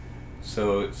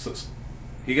so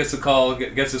he gets the call,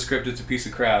 gets the script, it's a piece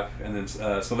of crap. And then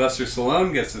Sylvester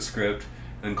Stallone gets the script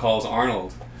and calls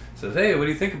Arnold. Says, "Hey, what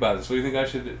do you think about this? What do you think I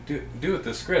should do with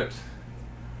this script?"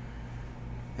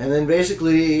 And then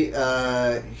basically,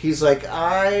 he's like,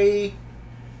 I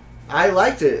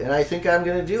liked it, and I think I'm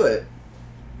going to do it.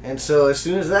 And so as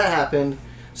soon as that happened,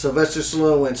 Sylvester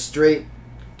Stallone went straight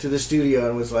to the studio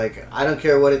and was like, "I don't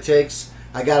care what it takes,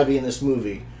 I got to be in this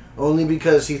movie." Only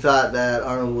because he thought that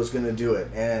Arnold was going to do it.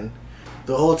 And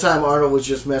the whole time Arnold was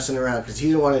just messing around because he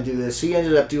didn't want to do this. He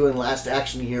ended up doing Last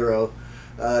Action Hero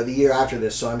the year after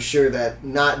this. So I'm sure that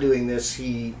not doing this,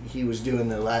 he was doing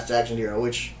the Last Action Hero,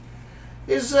 which...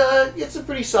 it's a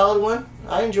pretty solid one.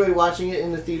 I enjoyed watching it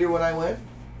in the theater when I went.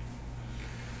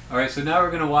 Alright, so now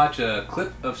we're going to watch a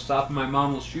clip of Stop and My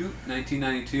Mom Will Shoot,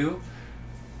 1992.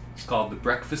 It's called The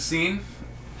Breakfast Scene.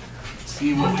 Let's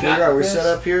see what we got. We're set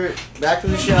up here. Back to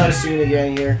the shower scene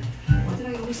again here. What did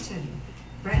I always tell you?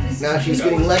 Breakfast Now is she's the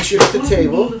getting lectured at the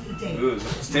table. Ooh,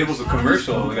 this table's a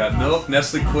commercial. We got milk,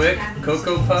 Nestle Quick,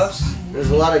 Cocoa Puffs, There's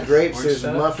a lot of grapes. Orange There's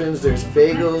stuff. muffins. There's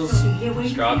bagels,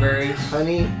 strawberries.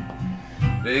 honey,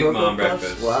 Big Cocoa mom Puffs.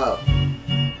 breakfast. Wow.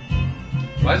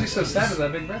 Why is he so sad with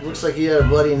that big breakfast? Looks like he had a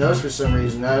bloody nose for some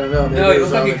reason. I don't know. Maybe No, it he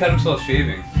was looked like on he the- cut himself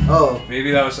shaving. Oh.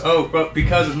 Maybe that was but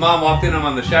because his mom walked in on him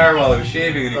in the shower while he was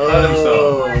shaving and he cut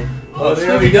himself. Oh, this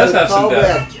there movie we go. does have some depth.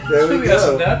 Callback. This There we movie has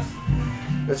some go. depth.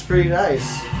 That's pretty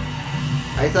nice.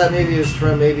 I thought maybe it was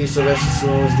from Sylvester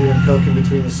Stallone was doing coke in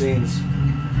between the scenes.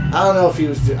 I don't know if he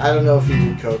was. I don't know if he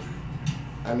did coke.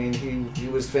 I mean, he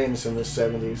was famous in the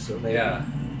 '70s, so maybe. Yeah.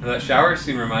 That shower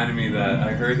scene reminded me that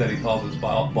I heard that he calls his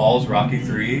balls Rocky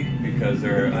 3 because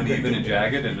they're uneven and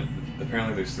jagged, and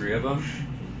apparently there's 3 of them.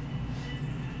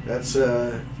 That's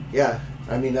yeah.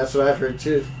 I mean, that's what I've heard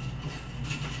too.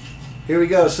 Here we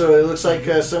go. So it looks like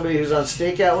somebody who's on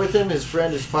stakeout with him. His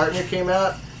friend, his partner, came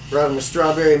out, brought him a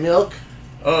strawberry milk.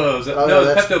 Oh, is that, Oh, no, no,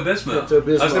 it's that's Pepto-Bismol.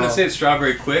 Pepto-Bismol. I was going to say it's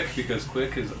Strawberry Quick because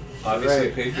Quick is obviously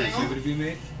Right. paid for the movie to be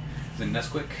made. Is it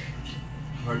Nesquik?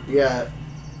 Yeah.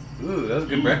 Ooh, that was a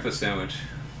good breakfast sandwich.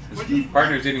 His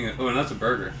partner's eating it. Oh, and that's a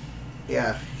burger.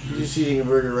 Yeah. He's just eating a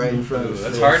burger right in front Ooh, of his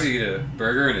that's face. hard to eat a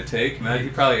burger in a take. Man, he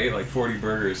probably ate like 40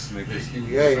 burgers to make this.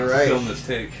 Yeah, you're right. Film this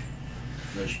take.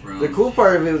 The cool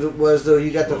part of it was though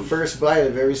you got the first bite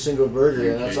of every single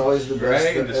burger, and that's always the best.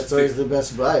 Right, That's just always the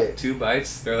best bite. 2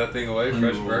 bites, throw that thing away,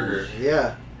 fresh burger.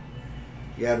 Yeah.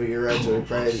 Yeah, but you're right. So we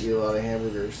probably had to eat a lot of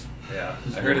hamburgers. Yeah,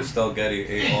 I heard Estelle Getty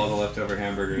ate all the leftover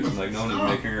hamburgers, and like no one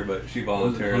was making her, but she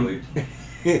voluntarily.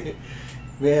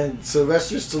 Man,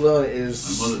 Sylvester Stallone is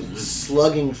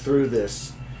slugging through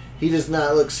this. He does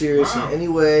not look serious in any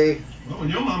way.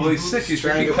 Well, he's sick. He's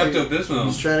Trying drinking to- Pepto-Bismol.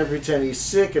 He's trying to pretend he's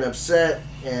sick and upset,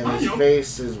 and his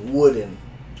face is wooden.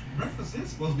 Breakfast is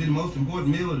supposed to be the most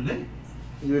important meal of the day.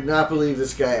 You would not believe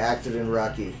this guy acted in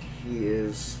Rocky. He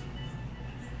is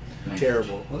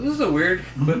terrible. Well, this is a weird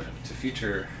clip to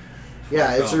feature.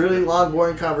 Yeah, it's a really long,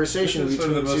 boring conversation This is one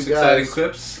between of the most two exciting guys.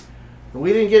 clips.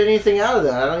 We didn't get anything out of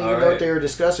that. I don't even know Alright. what they were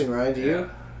discussing, Ryan. Do you? Yeah.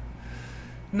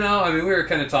 No, I mean, we were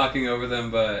kind of talking over them,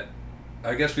 but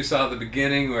I guess we saw at the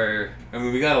beginning where, I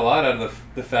mean, we got a lot out of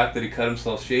the fact that he cut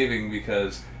himself shaving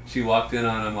because she walked in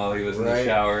on him while he was in the Right.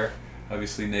 shower,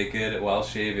 obviously naked, while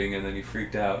shaving, and then he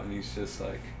freaked out, and he's just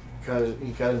like...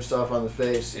 He cut himself on the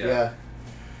face. Yeah. Yeah.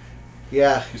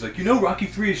 Yeah. He's like, Rocky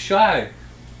 3 is shy.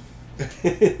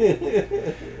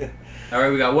 All right,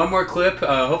 we got one more clip.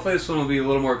 Hopefully this one will be a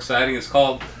little more exciting. It's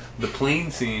called The Plane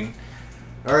Scene.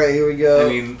 All right, here we go. I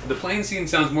mean, the plane scene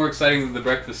sounds more exciting than the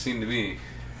breakfast scene to me.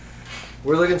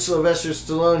 We're looking at Sylvester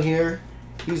Stallone here.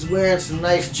 He's wearing some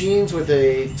nice jeans with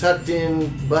a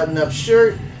tucked-in button-up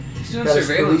shirt. He's doing Got his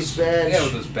surveillance. police badge. Yeah,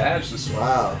 with his badge just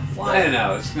flying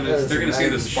out. They're gonna see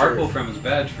the sparkle from his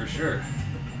badge for sure.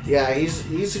 Yeah,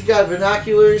 he's got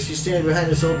binoculars. He's standing behind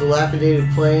this old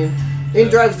dilapidated plane. He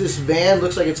drives this van.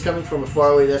 Looks like it's coming from a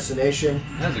faraway destination.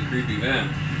 That's a creepy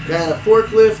van. Got a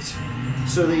forklift.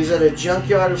 So he's at a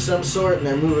junkyard of some sort, and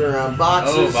they're moving around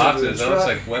boxes. Oh, boxes. into the That looks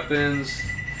truck. like weapons.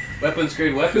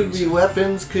 Weapons-grade Could weapons. be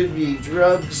weapons, could be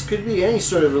drugs, could be any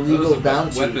sort of illegal Those are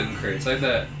bounty. weapon crates like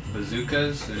that.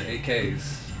 Bazookas and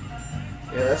AKs.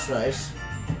 Yeah, that's nice.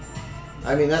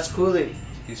 I mean, that's cool that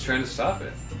He's trying to stop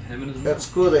it. Him and his That's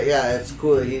cool that it's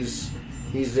cool that he's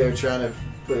there trying to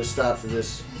put a stop to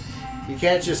this. You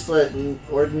can't just let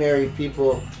ordinary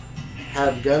people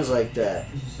have guns like that.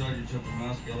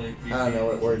 I don't know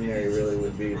what ordinary really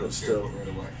would be, but still.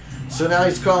 So now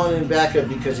he's calling in backup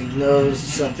because he knows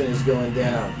something is going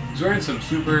down. He's wearing some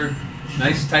super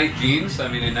nice tight jeans. I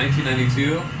mean, in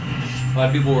 1992, a lot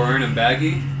of people were wearing them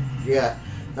baggy. Yeah,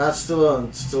 not Stallone.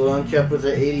 Stallone kept with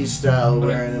the 80s style,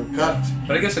 wearing them cuffed.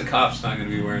 But I guess a cop's not going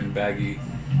to be wearing baggy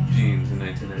jeans in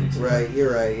 1992. Right,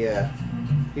 you're right, yeah.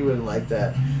 He wouldn't like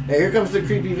that. Now here comes the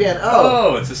creepy van.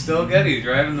 Oh, it's Estelle Getty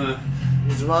driving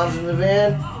His mom's in the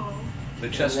van. the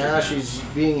Chester And now van. she's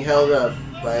being held up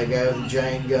by a guy with a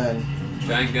giant gun.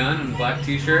 Giant gun and black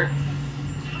t-shirt.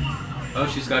 Oh,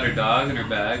 she's got her dog in her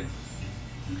bag.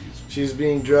 She's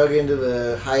being drug into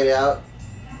the hideout.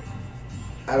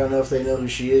 I don't know if they know who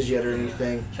she is yet or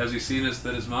anything. Has he seen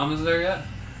that his mom is there yet?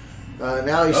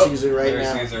 Now he sees it right there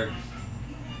now. He sees her.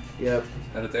 Yep.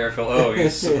 Out at the airfield. Oh,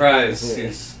 he's surprised.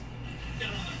 He's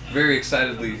very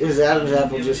excitedly. His Adam's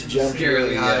apple just jumped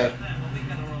really high.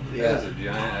 Yeah. That is a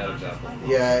giant Adam's apple.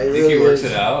 Yeah, it Think really he works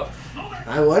is. it out?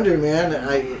 I wonder, man.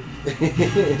 I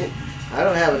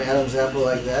don't have an Adam's apple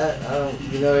like that. I don't.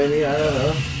 You know what I mean? I don't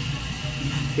know.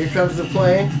 Here comes the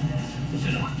plane.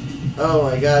 Oh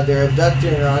my God! They're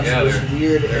abducting her onto this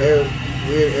weird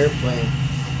airplane.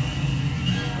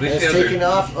 And it's taking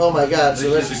off. Oh my God! So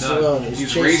that's Stallone.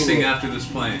 He's racing after this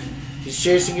plane. He's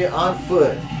chasing it on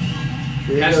foot.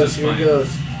 Here he goes. Here he goes.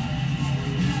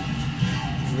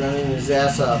 He's running his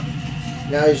ass off.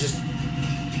 Now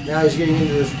he's getting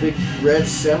into this big red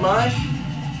semi.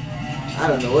 I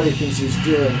don't know what he thinks he's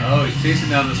doing. Oh, he's chasing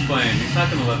down this plane. He's not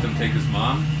going to let them take his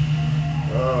mom.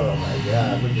 Oh my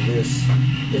God! Look at this.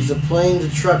 It's a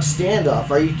plane-to-truck standoff.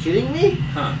 Are you kidding me?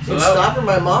 Huh. So stop her.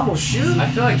 My mom will shoot. I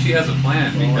feel like she has a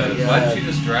plan because my why God. did she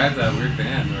just drive that weird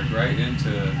van like right into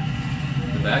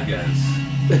the bad guys?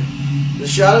 The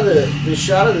shot of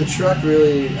the truck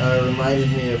really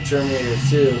reminded me of Terminator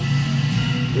 2,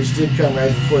 which did come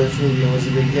right before this movie and was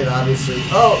a big hit, obviously.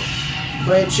 Oh,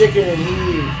 playing chicken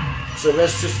and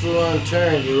Sylvester Stallone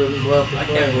turned. He wouldn't blow up the plane.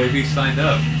 I can't believe he signed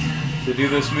up to do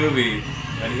this movie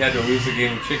and he had to lose the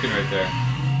game of chicken right there.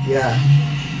 Yeah,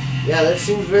 that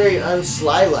seems very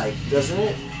unsly-like, doesn't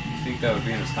it? You think that would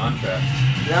be in his contract?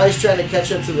 Now he's trying to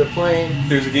catch up to the plane. If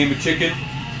there's a game of chicken,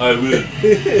 I will.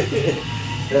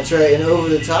 That's right, and over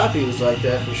the top he was like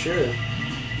that for sure.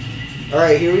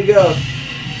 Alright, here we go.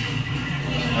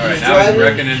 Alright, now he's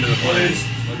wrecking into the plane.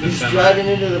 He's driving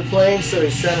into the plane, so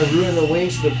he's trying to ruin the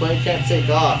wings so the plane can't take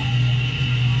off.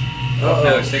 Oh,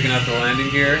 now he's taking out the landing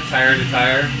gear, tire to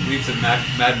tire. Leaves at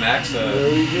Mad Max.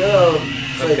 There we go.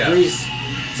 It's like grease.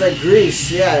 It's like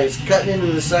grease, yeah. He's cutting into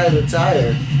the side of the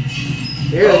tire.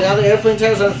 Here, now the airplane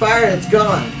tire's on fire and it's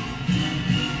gone.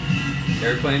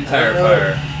 Airplane tire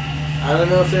fire. I don't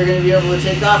know if they're going to be able to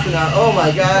take off or not. Oh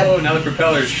my God. Oh, now the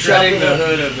propeller's shredding the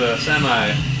hood of the semi.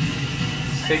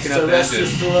 It's taking out the engine.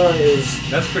 Stallone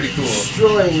is That's pretty cool.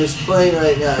 destroying this plane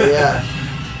right now, yeah.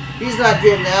 He's not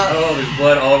getting out. Oh, there's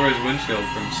blood all over his windshield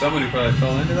from someone who probably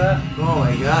fell into that. Oh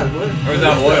my God! What? Or is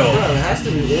that oil? It has to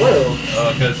be oil.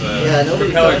 Oh, because the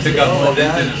propeller took out the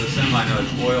engine of the semi. Now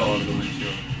there's oil all over the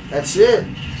windshield. That's it.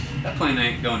 That plane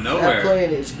ain't going nowhere. That plane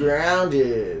is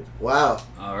grounded. Wow.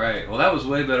 All right. Well, that was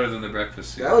way better than the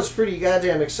breakfast scene. That was pretty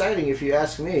goddamn exciting, if you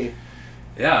ask me.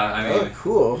 Yeah, I mean,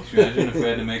 cool. Could you imagine if we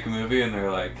had to make a movie and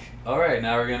they're like, "All right,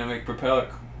 now we're gonna make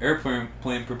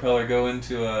airplane propeller go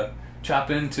into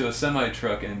chop into a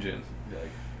semi-truck engine."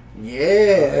 Like,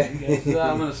 yeah.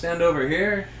 I'm gonna stand over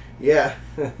here. Yeah.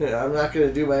 I'm not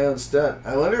gonna do my own stunt.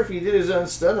 I wonder if he did his own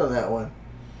stunt on that one.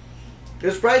 It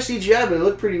was probably CGI, but it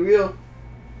looked pretty real.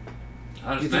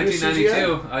 It's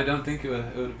 1992. I don't think it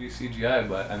would be CGI,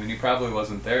 but I mean, he probably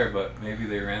wasn't there. But maybe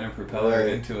they ran a propeller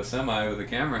into a semi with a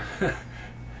camera.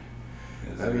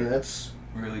 I mean, that's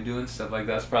really doing stuff like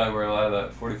that's probably where a lot of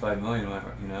that 45 million went.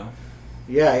 You know.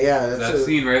 Yeah. That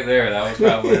scene right there, that was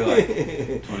probably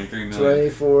like 23 million.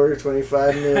 24,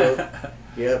 25 mil.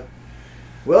 Yep.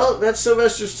 Well, that's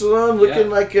Sylvester Stallone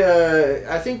looking Yeah. like,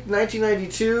 I think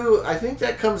 1992, I think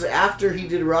that comes after he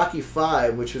did Rocky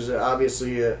V, which was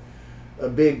obviously a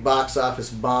big box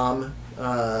office bomb,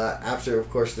 after, of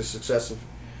course, the success of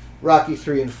Rocky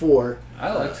 3 and 4.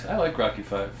 I like Rocky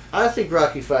 5. I think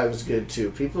Rocky 5 was good,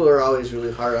 too. People are always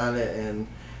really hard on it, and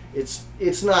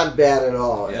it's not bad at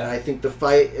all. Yeah. And I think the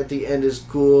fight at the end is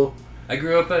cool. I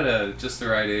grew up at just the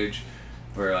right age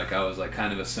where like I was like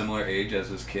kind of a similar age as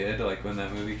his kid, like when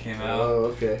that movie came out. Oh,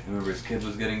 okay. I remember his kid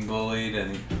was getting bullied,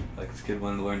 and his kid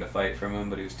wanted to learn to fight from him,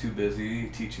 but he was too busy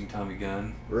teaching Tommy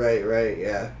gun. Right,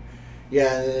 yeah.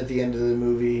 Yeah, and then at the end of the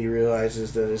movie, he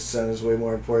realizes that his son is way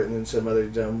more important than some other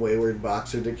dumb, wayward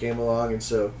boxer that came along, and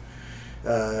so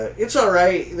it's all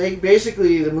right. They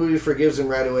basically, the movie forgives him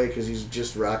right away because he's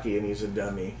just Rocky and he's a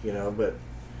dummy, but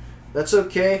that's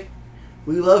okay.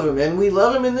 We love him, and we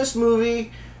love him in this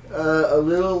movie a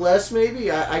little less,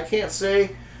 maybe. I can't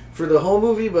say for the whole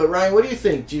movie, but Ryan, what do you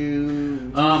think? Do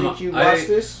you think you watched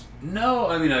this? No,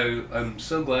 I mean, I'm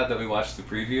so glad that we watched the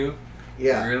preview.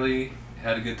 Yeah. I really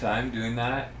had a good time doing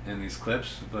that and these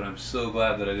clips, but I'm so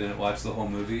glad that I didn't watch the whole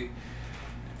movie.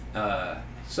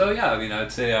 So yeah, I mean,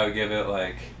 I'd say I would give it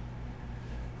like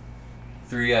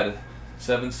 3 out of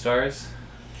 7 stars.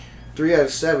 3 out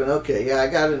of 7. Okay, yeah, I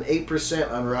got an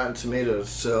 8% on Rotten Tomatoes.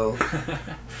 So,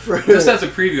 just as a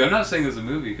preview, I'm not saying it's a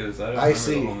movie because I don't remember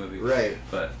see. the whole movie. Right.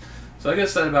 But so I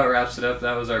guess that about wraps it up.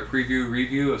 That was our preview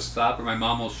review of Stop or My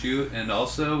Mom Will Shoot, and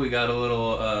also we got a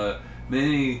little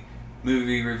mini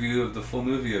movie review of the full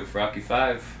movie of Rocky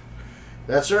 5.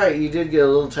 That's right. You did get a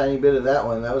little tiny bit of that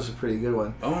one. That was a pretty good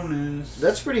one. Bonus.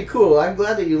 That's pretty cool. I'm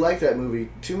glad that you like that movie.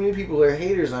 Too many people are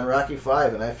haters on Rocky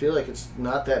 5, and I feel like it's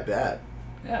not that bad.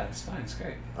 Yeah, it's fine. It's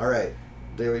great. All right.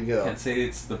 There we go. Can't say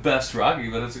it's the best Rocky,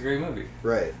 but it's a great movie.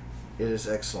 Right. It is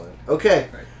excellent. Okay.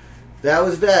 Right. That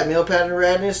was that. Male Pattern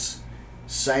Radness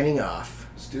signing off.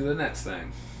 Let's do the next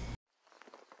thing.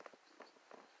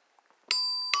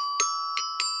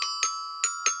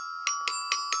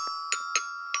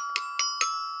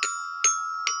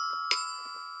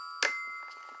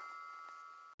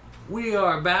 We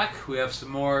are back. We have some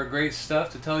more great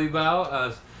stuff to tell you about.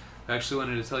 I actually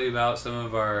wanted to tell you about some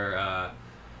of our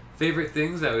favorite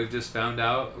things that we've just found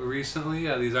out recently.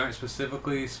 These aren't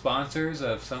specifically sponsors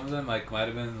of some of them. Might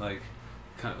have been like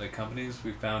companies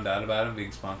we found out about them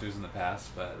being sponsors in the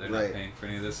past, but they're not paying for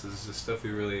any of this. This is just stuff we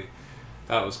really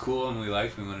thought was cool and we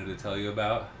liked. We wanted to tell you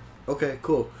about. Okay,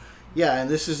 cool. Yeah, and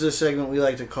this is a segment we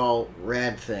like to call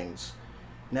Radthings.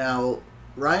 Now,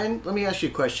 Ryan, let me ask you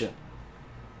a question.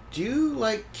 Do you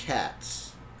like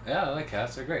cats? Yeah, I like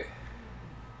cats. They're great.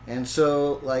 And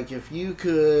so, like, if you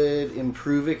could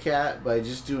improve a cat by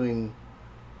just doing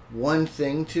one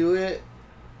thing to it,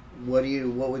 what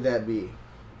would that be?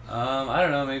 I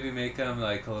don't know. Maybe make them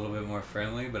like a little bit more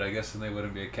friendly, but I guess then they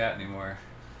wouldn't be a cat anymore.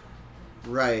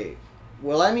 Right.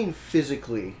 Well, I mean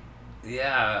physically.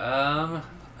 Yeah.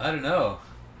 I don't know.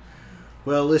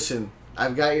 Well, listen,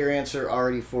 I've got your answer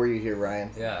already for you here,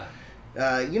 Ryan. Yeah.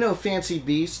 Fancy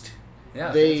Beast.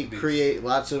 Yeah. They Fancy Beast. create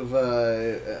lots of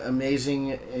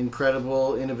amazing,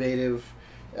 incredible, innovative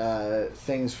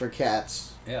things for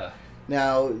cats. Yeah.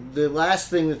 Now, the last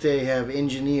thing that they have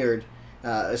engineered,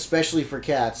 especially for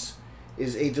cats,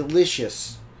 is a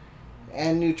delicious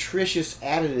and nutritious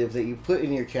additive that you put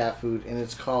in your cat food, and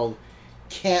it's called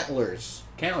Cantlers.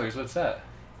 Cantlers, what's that?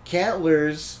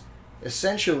 Cantlers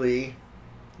essentially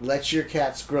lets your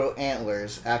cats grow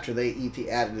antlers after they eat the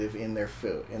additive in their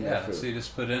food. So you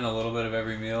just put in a little bit of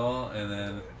every meal and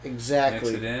then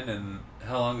Exactly. mix it in, and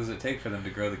how long does it take for them to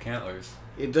grow the cantlers?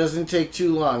 It doesn't take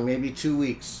too long, maybe 2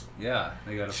 weeks. Yeah,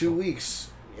 they got 2 weeks.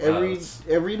 Wow,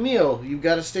 Every meal, you've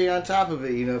got to stay on top of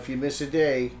it. If you miss a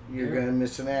day, you're going to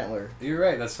miss an antler. You're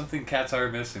right. That's something cats are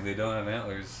missing. They don't have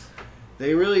antlers.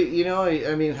 They really,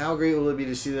 I mean, how great will it be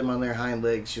to see them on their hind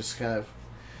legs just kind of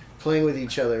playing with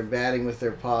each other, batting with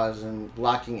their paws, and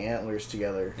locking antlers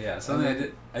together. Yeah,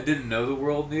 something I didn't know the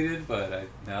world needed, but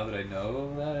now that I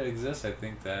know that it exists, I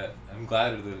think that I'm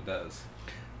glad that it does.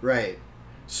 Right.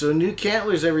 So new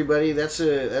Cantlers, everybody. That's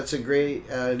a great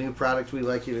new product we'd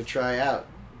like you to try out.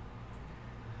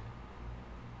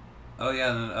 Oh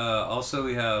yeah, and also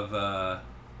we have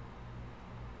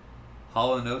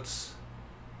Hall & Oats.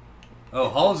 Oh,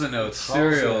 Halls & Oats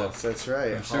cereal. That's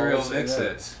right. From Cereal Halls & Mix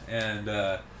Oats. It,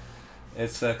 and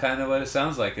it's kind of what it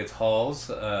sounds like. It's Halls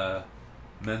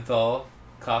menthol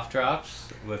cough drops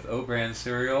with Oat Bran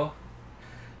cereal.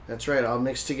 That's right, all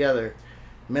mixed together.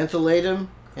 Mentholatum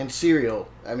and cereal.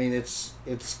 I mean, it's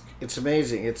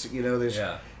amazing. It's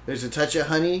there's a touch of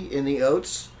honey in the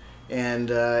oats, And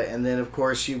then, of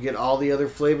course, you get all the other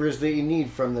flavors that you need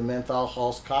from the Menthol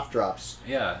Halls cough drops.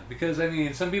 Yeah, because, I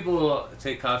mean, some people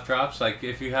take cough drops, like,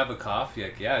 if you have a cough,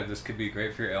 like, yeah, this could be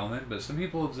great for your ailment, but some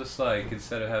people just, like,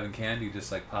 instead of having candy,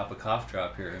 just, like, pop a cough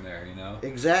drop here and there, you know?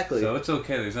 Exactly. So it's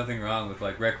okay. There's nothing wrong with,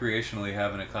 like, recreationally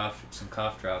having some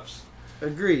cough drops.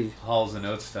 Agreed. Halls and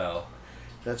Oats style.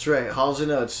 That's right. Halls and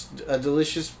Oats. A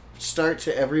delicious start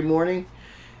to every morning.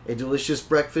 A delicious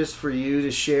breakfast for you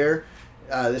to share.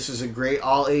 This is a great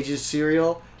all-ages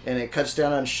cereal, and it cuts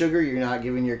down on sugar. You're not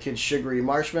giving your kids sugary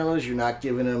marshmallows. You're not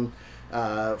giving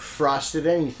them frosted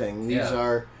anything. These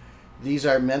are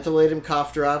mentholatum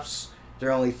cough drops.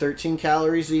 They're only 13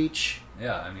 calories each.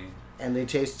 Yeah, I mean... And they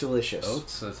taste delicious.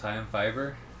 Oats, so it's high in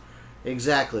fiber.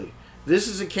 Exactly. This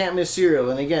is a can't miss cereal,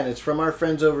 and again, it's from our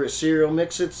friends over at Cereal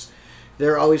Mix-Its.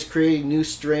 They're always creating new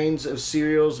strains of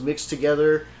cereals mixed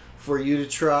together for you to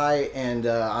try, and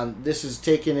this is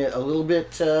taking it a little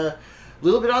bit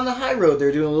on the high road.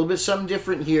 They're doing a little bit something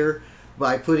different here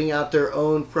by putting out their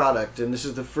own product, and this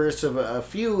is the first of a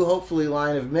few, hopefully,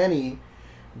 line of many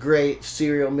great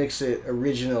Cereal Mix-It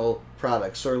original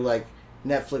products, sort of like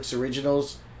Netflix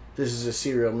originals. This is a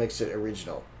Cereal Mix-It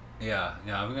original. Yeah,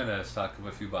 I'm gonna stock up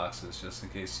a few boxes just in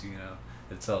case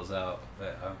it sells out.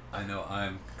 But I know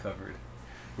I'm covered.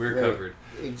 We're covered.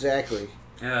 Exactly.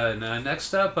 And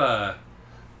next up,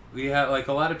 we have like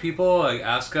a lot of people like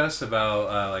ask us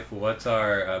about like what's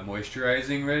our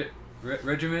moisturizing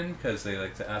regimen, because they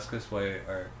like to ask us why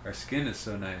our skin is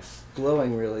so nice,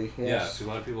 glowing. Really, yes. Yeah. So a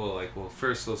lot of people are like, well,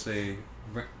 first they'll say,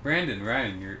 Brandon,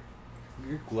 Ryan,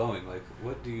 you're glowing. Like,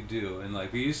 what do you do? And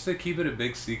like we used to keep it a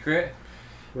big secret.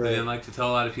 Right. We didn't like to tell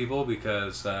a lot of people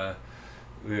because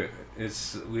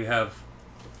we have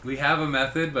a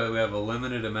method, but we have a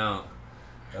limited amount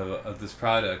of this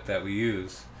product that we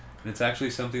use, and it's actually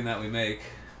something that we make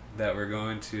that we're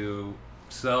going to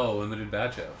sell a limited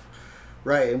batch of.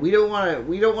 Right, and we don't want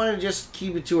to just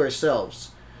keep it to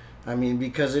ourselves. I mean,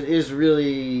 because it is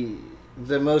really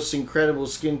the most incredible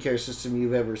skincare system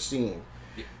you've ever seen.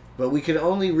 Yeah. But we can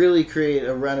only really create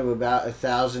a run of about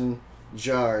 1,000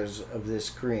 jars of this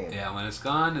cream. Yeah, when it's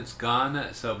gone, it's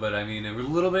gone. So, but I mean, a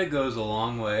little bit goes a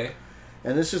long way.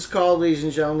 And this is called, ladies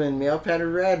and gentlemen, Male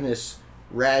Pattern Radness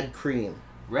Rad Cream.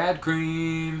 Rad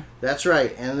Cream. That's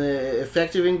right. And the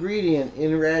effective ingredient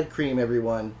in Rad Cream,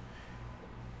 everyone.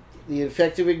 The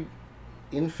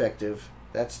infective.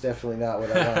 That's definitely not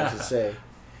what I wanted to say.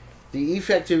 The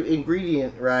effective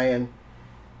ingredient, Ryan,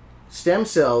 stem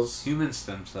cells. Human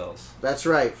stem cells. That's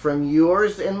right. From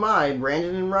yours and mine,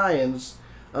 Brandon and Ryan's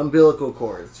umbilical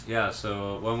cords. Yeah,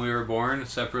 so when we were born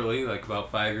separately, like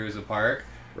about 5 years apart,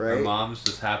 right. Our moms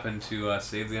just happened to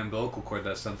save the umbilical cord.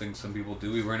 That's something some people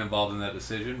do. We weren't involved in that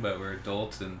decision, but we're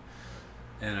adults, and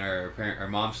our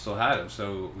mom still had them.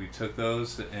 So we took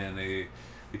those, and we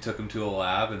took them to a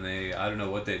lab, and I don't know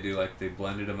what they do, like they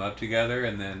blended them up together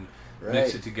and then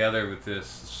mixed it together with this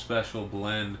special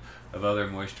blend of other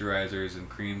moisturizers and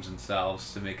creams and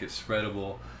salves to make it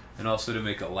spreadable, and also to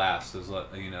make it last, as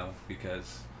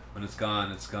because when it's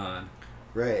gone, it's gone.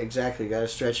 Right, exactly. Got to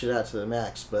stretch it out to the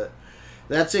max, but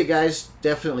that's it, guys.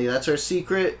 Definitely, that's our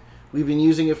secret. We've been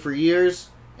using it for years,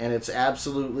 and it's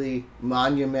absolutely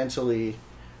monumentally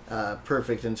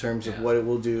perfect in terms of what it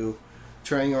will do,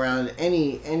 turning around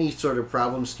any sort of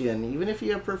problem skin. Even if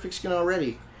you have perfect skin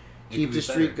already, keep the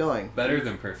streak going. Better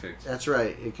than perfect. That's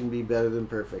right. It can be better than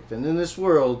perfect. And in this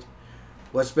world,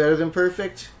 what's better than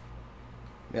perfect?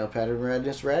 Male Pattern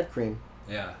Radness Rad Cream.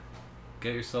 Yeah.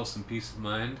 Get yourself some peace of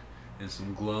mind and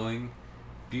some glowing,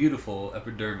 beautiful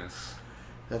epidermis.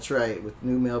 That's right, with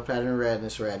new Male Pattern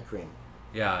Radness Rad Cream.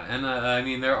 Yeah, and I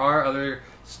mean, there are other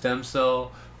stem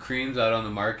cell creams out on the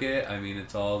market. I mean,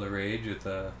 it's all the rage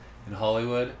in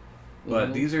Hollywood.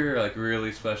 But these are like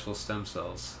really special stem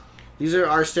cells. These are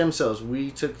our stem cells.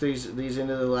 We took these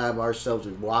into the lab ourselves.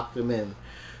 We walked them in.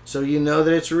 So you know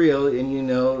that it's real, and you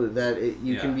know that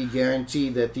you can be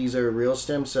guaranteed that these are real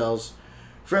stem cells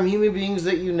from human beings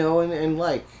that you know and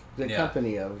like the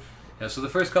company of. Yeah, so the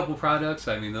first couple products,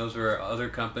 I mean, those were other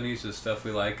companies, just stuff we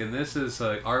like. And this is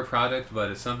like our product, but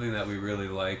it's something that we really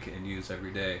like and use every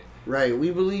day. Right.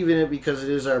 We believe in it because it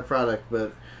is our product,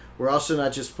 but we're also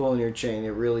not just pulling your chain. It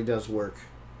really does work.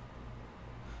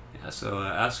 Yeah, so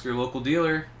ask your local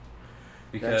dealer,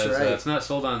 because it's not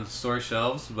sold on store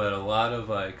shelves, but a lot of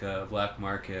like black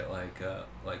market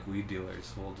like weed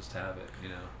dealers will just have it, you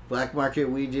know. Black market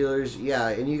weed dealers, yeah,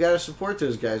 and you got to support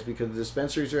those guys because the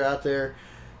dispensaries are out there.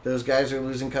 Those guys are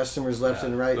losing customers left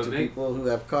and right to people who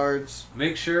have cards.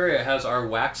 Make sure it has our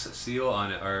wax seal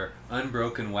on it, our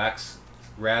unbroken wax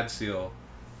rad seal.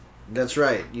 That's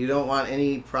right. You don't want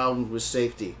any problems with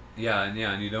safety. Yeah,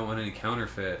 and you don't want any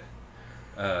counterfeit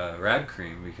rad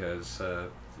cream because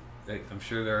I'm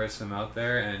sure there are some out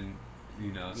there, and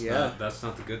that's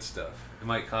not the good stuff. It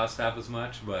might cost half as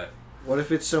much, but what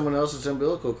if it's someone else's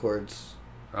umbilical cords?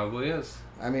 Probably is.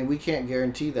 I mean, we can't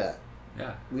guarantee that.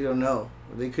 Yeah. We don't know.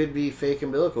 They could be fake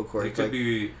umbilical cords.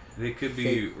 They could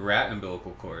be rat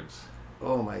umbilical cords.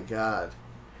 Oh my God!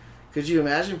 Could you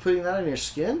imagine putting that on your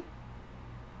skin?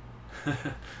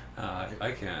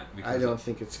 I can't. I don't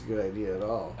think it's a good idea at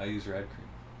all. I use rad cream.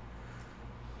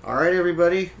 All right,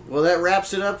 everybody. Well, that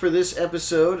wraps it up for this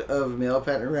episode of Male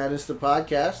Pattern Radness, the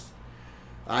podcast.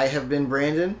 I have been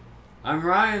Brandon. I'm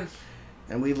Ryan.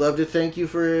 And we'd love to thank you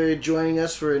for joining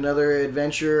us for another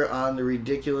adventure on the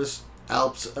ridiculous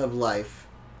Alps of life.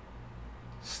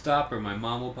 Stopper, my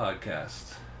mama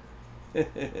podcast.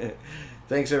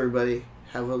 Thanks, everybody.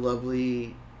 Have a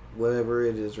lovely whatever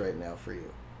it is right now for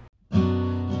you.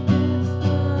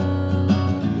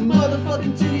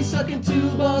 Motherfucking titty sucking two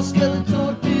ball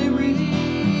skeletal theory.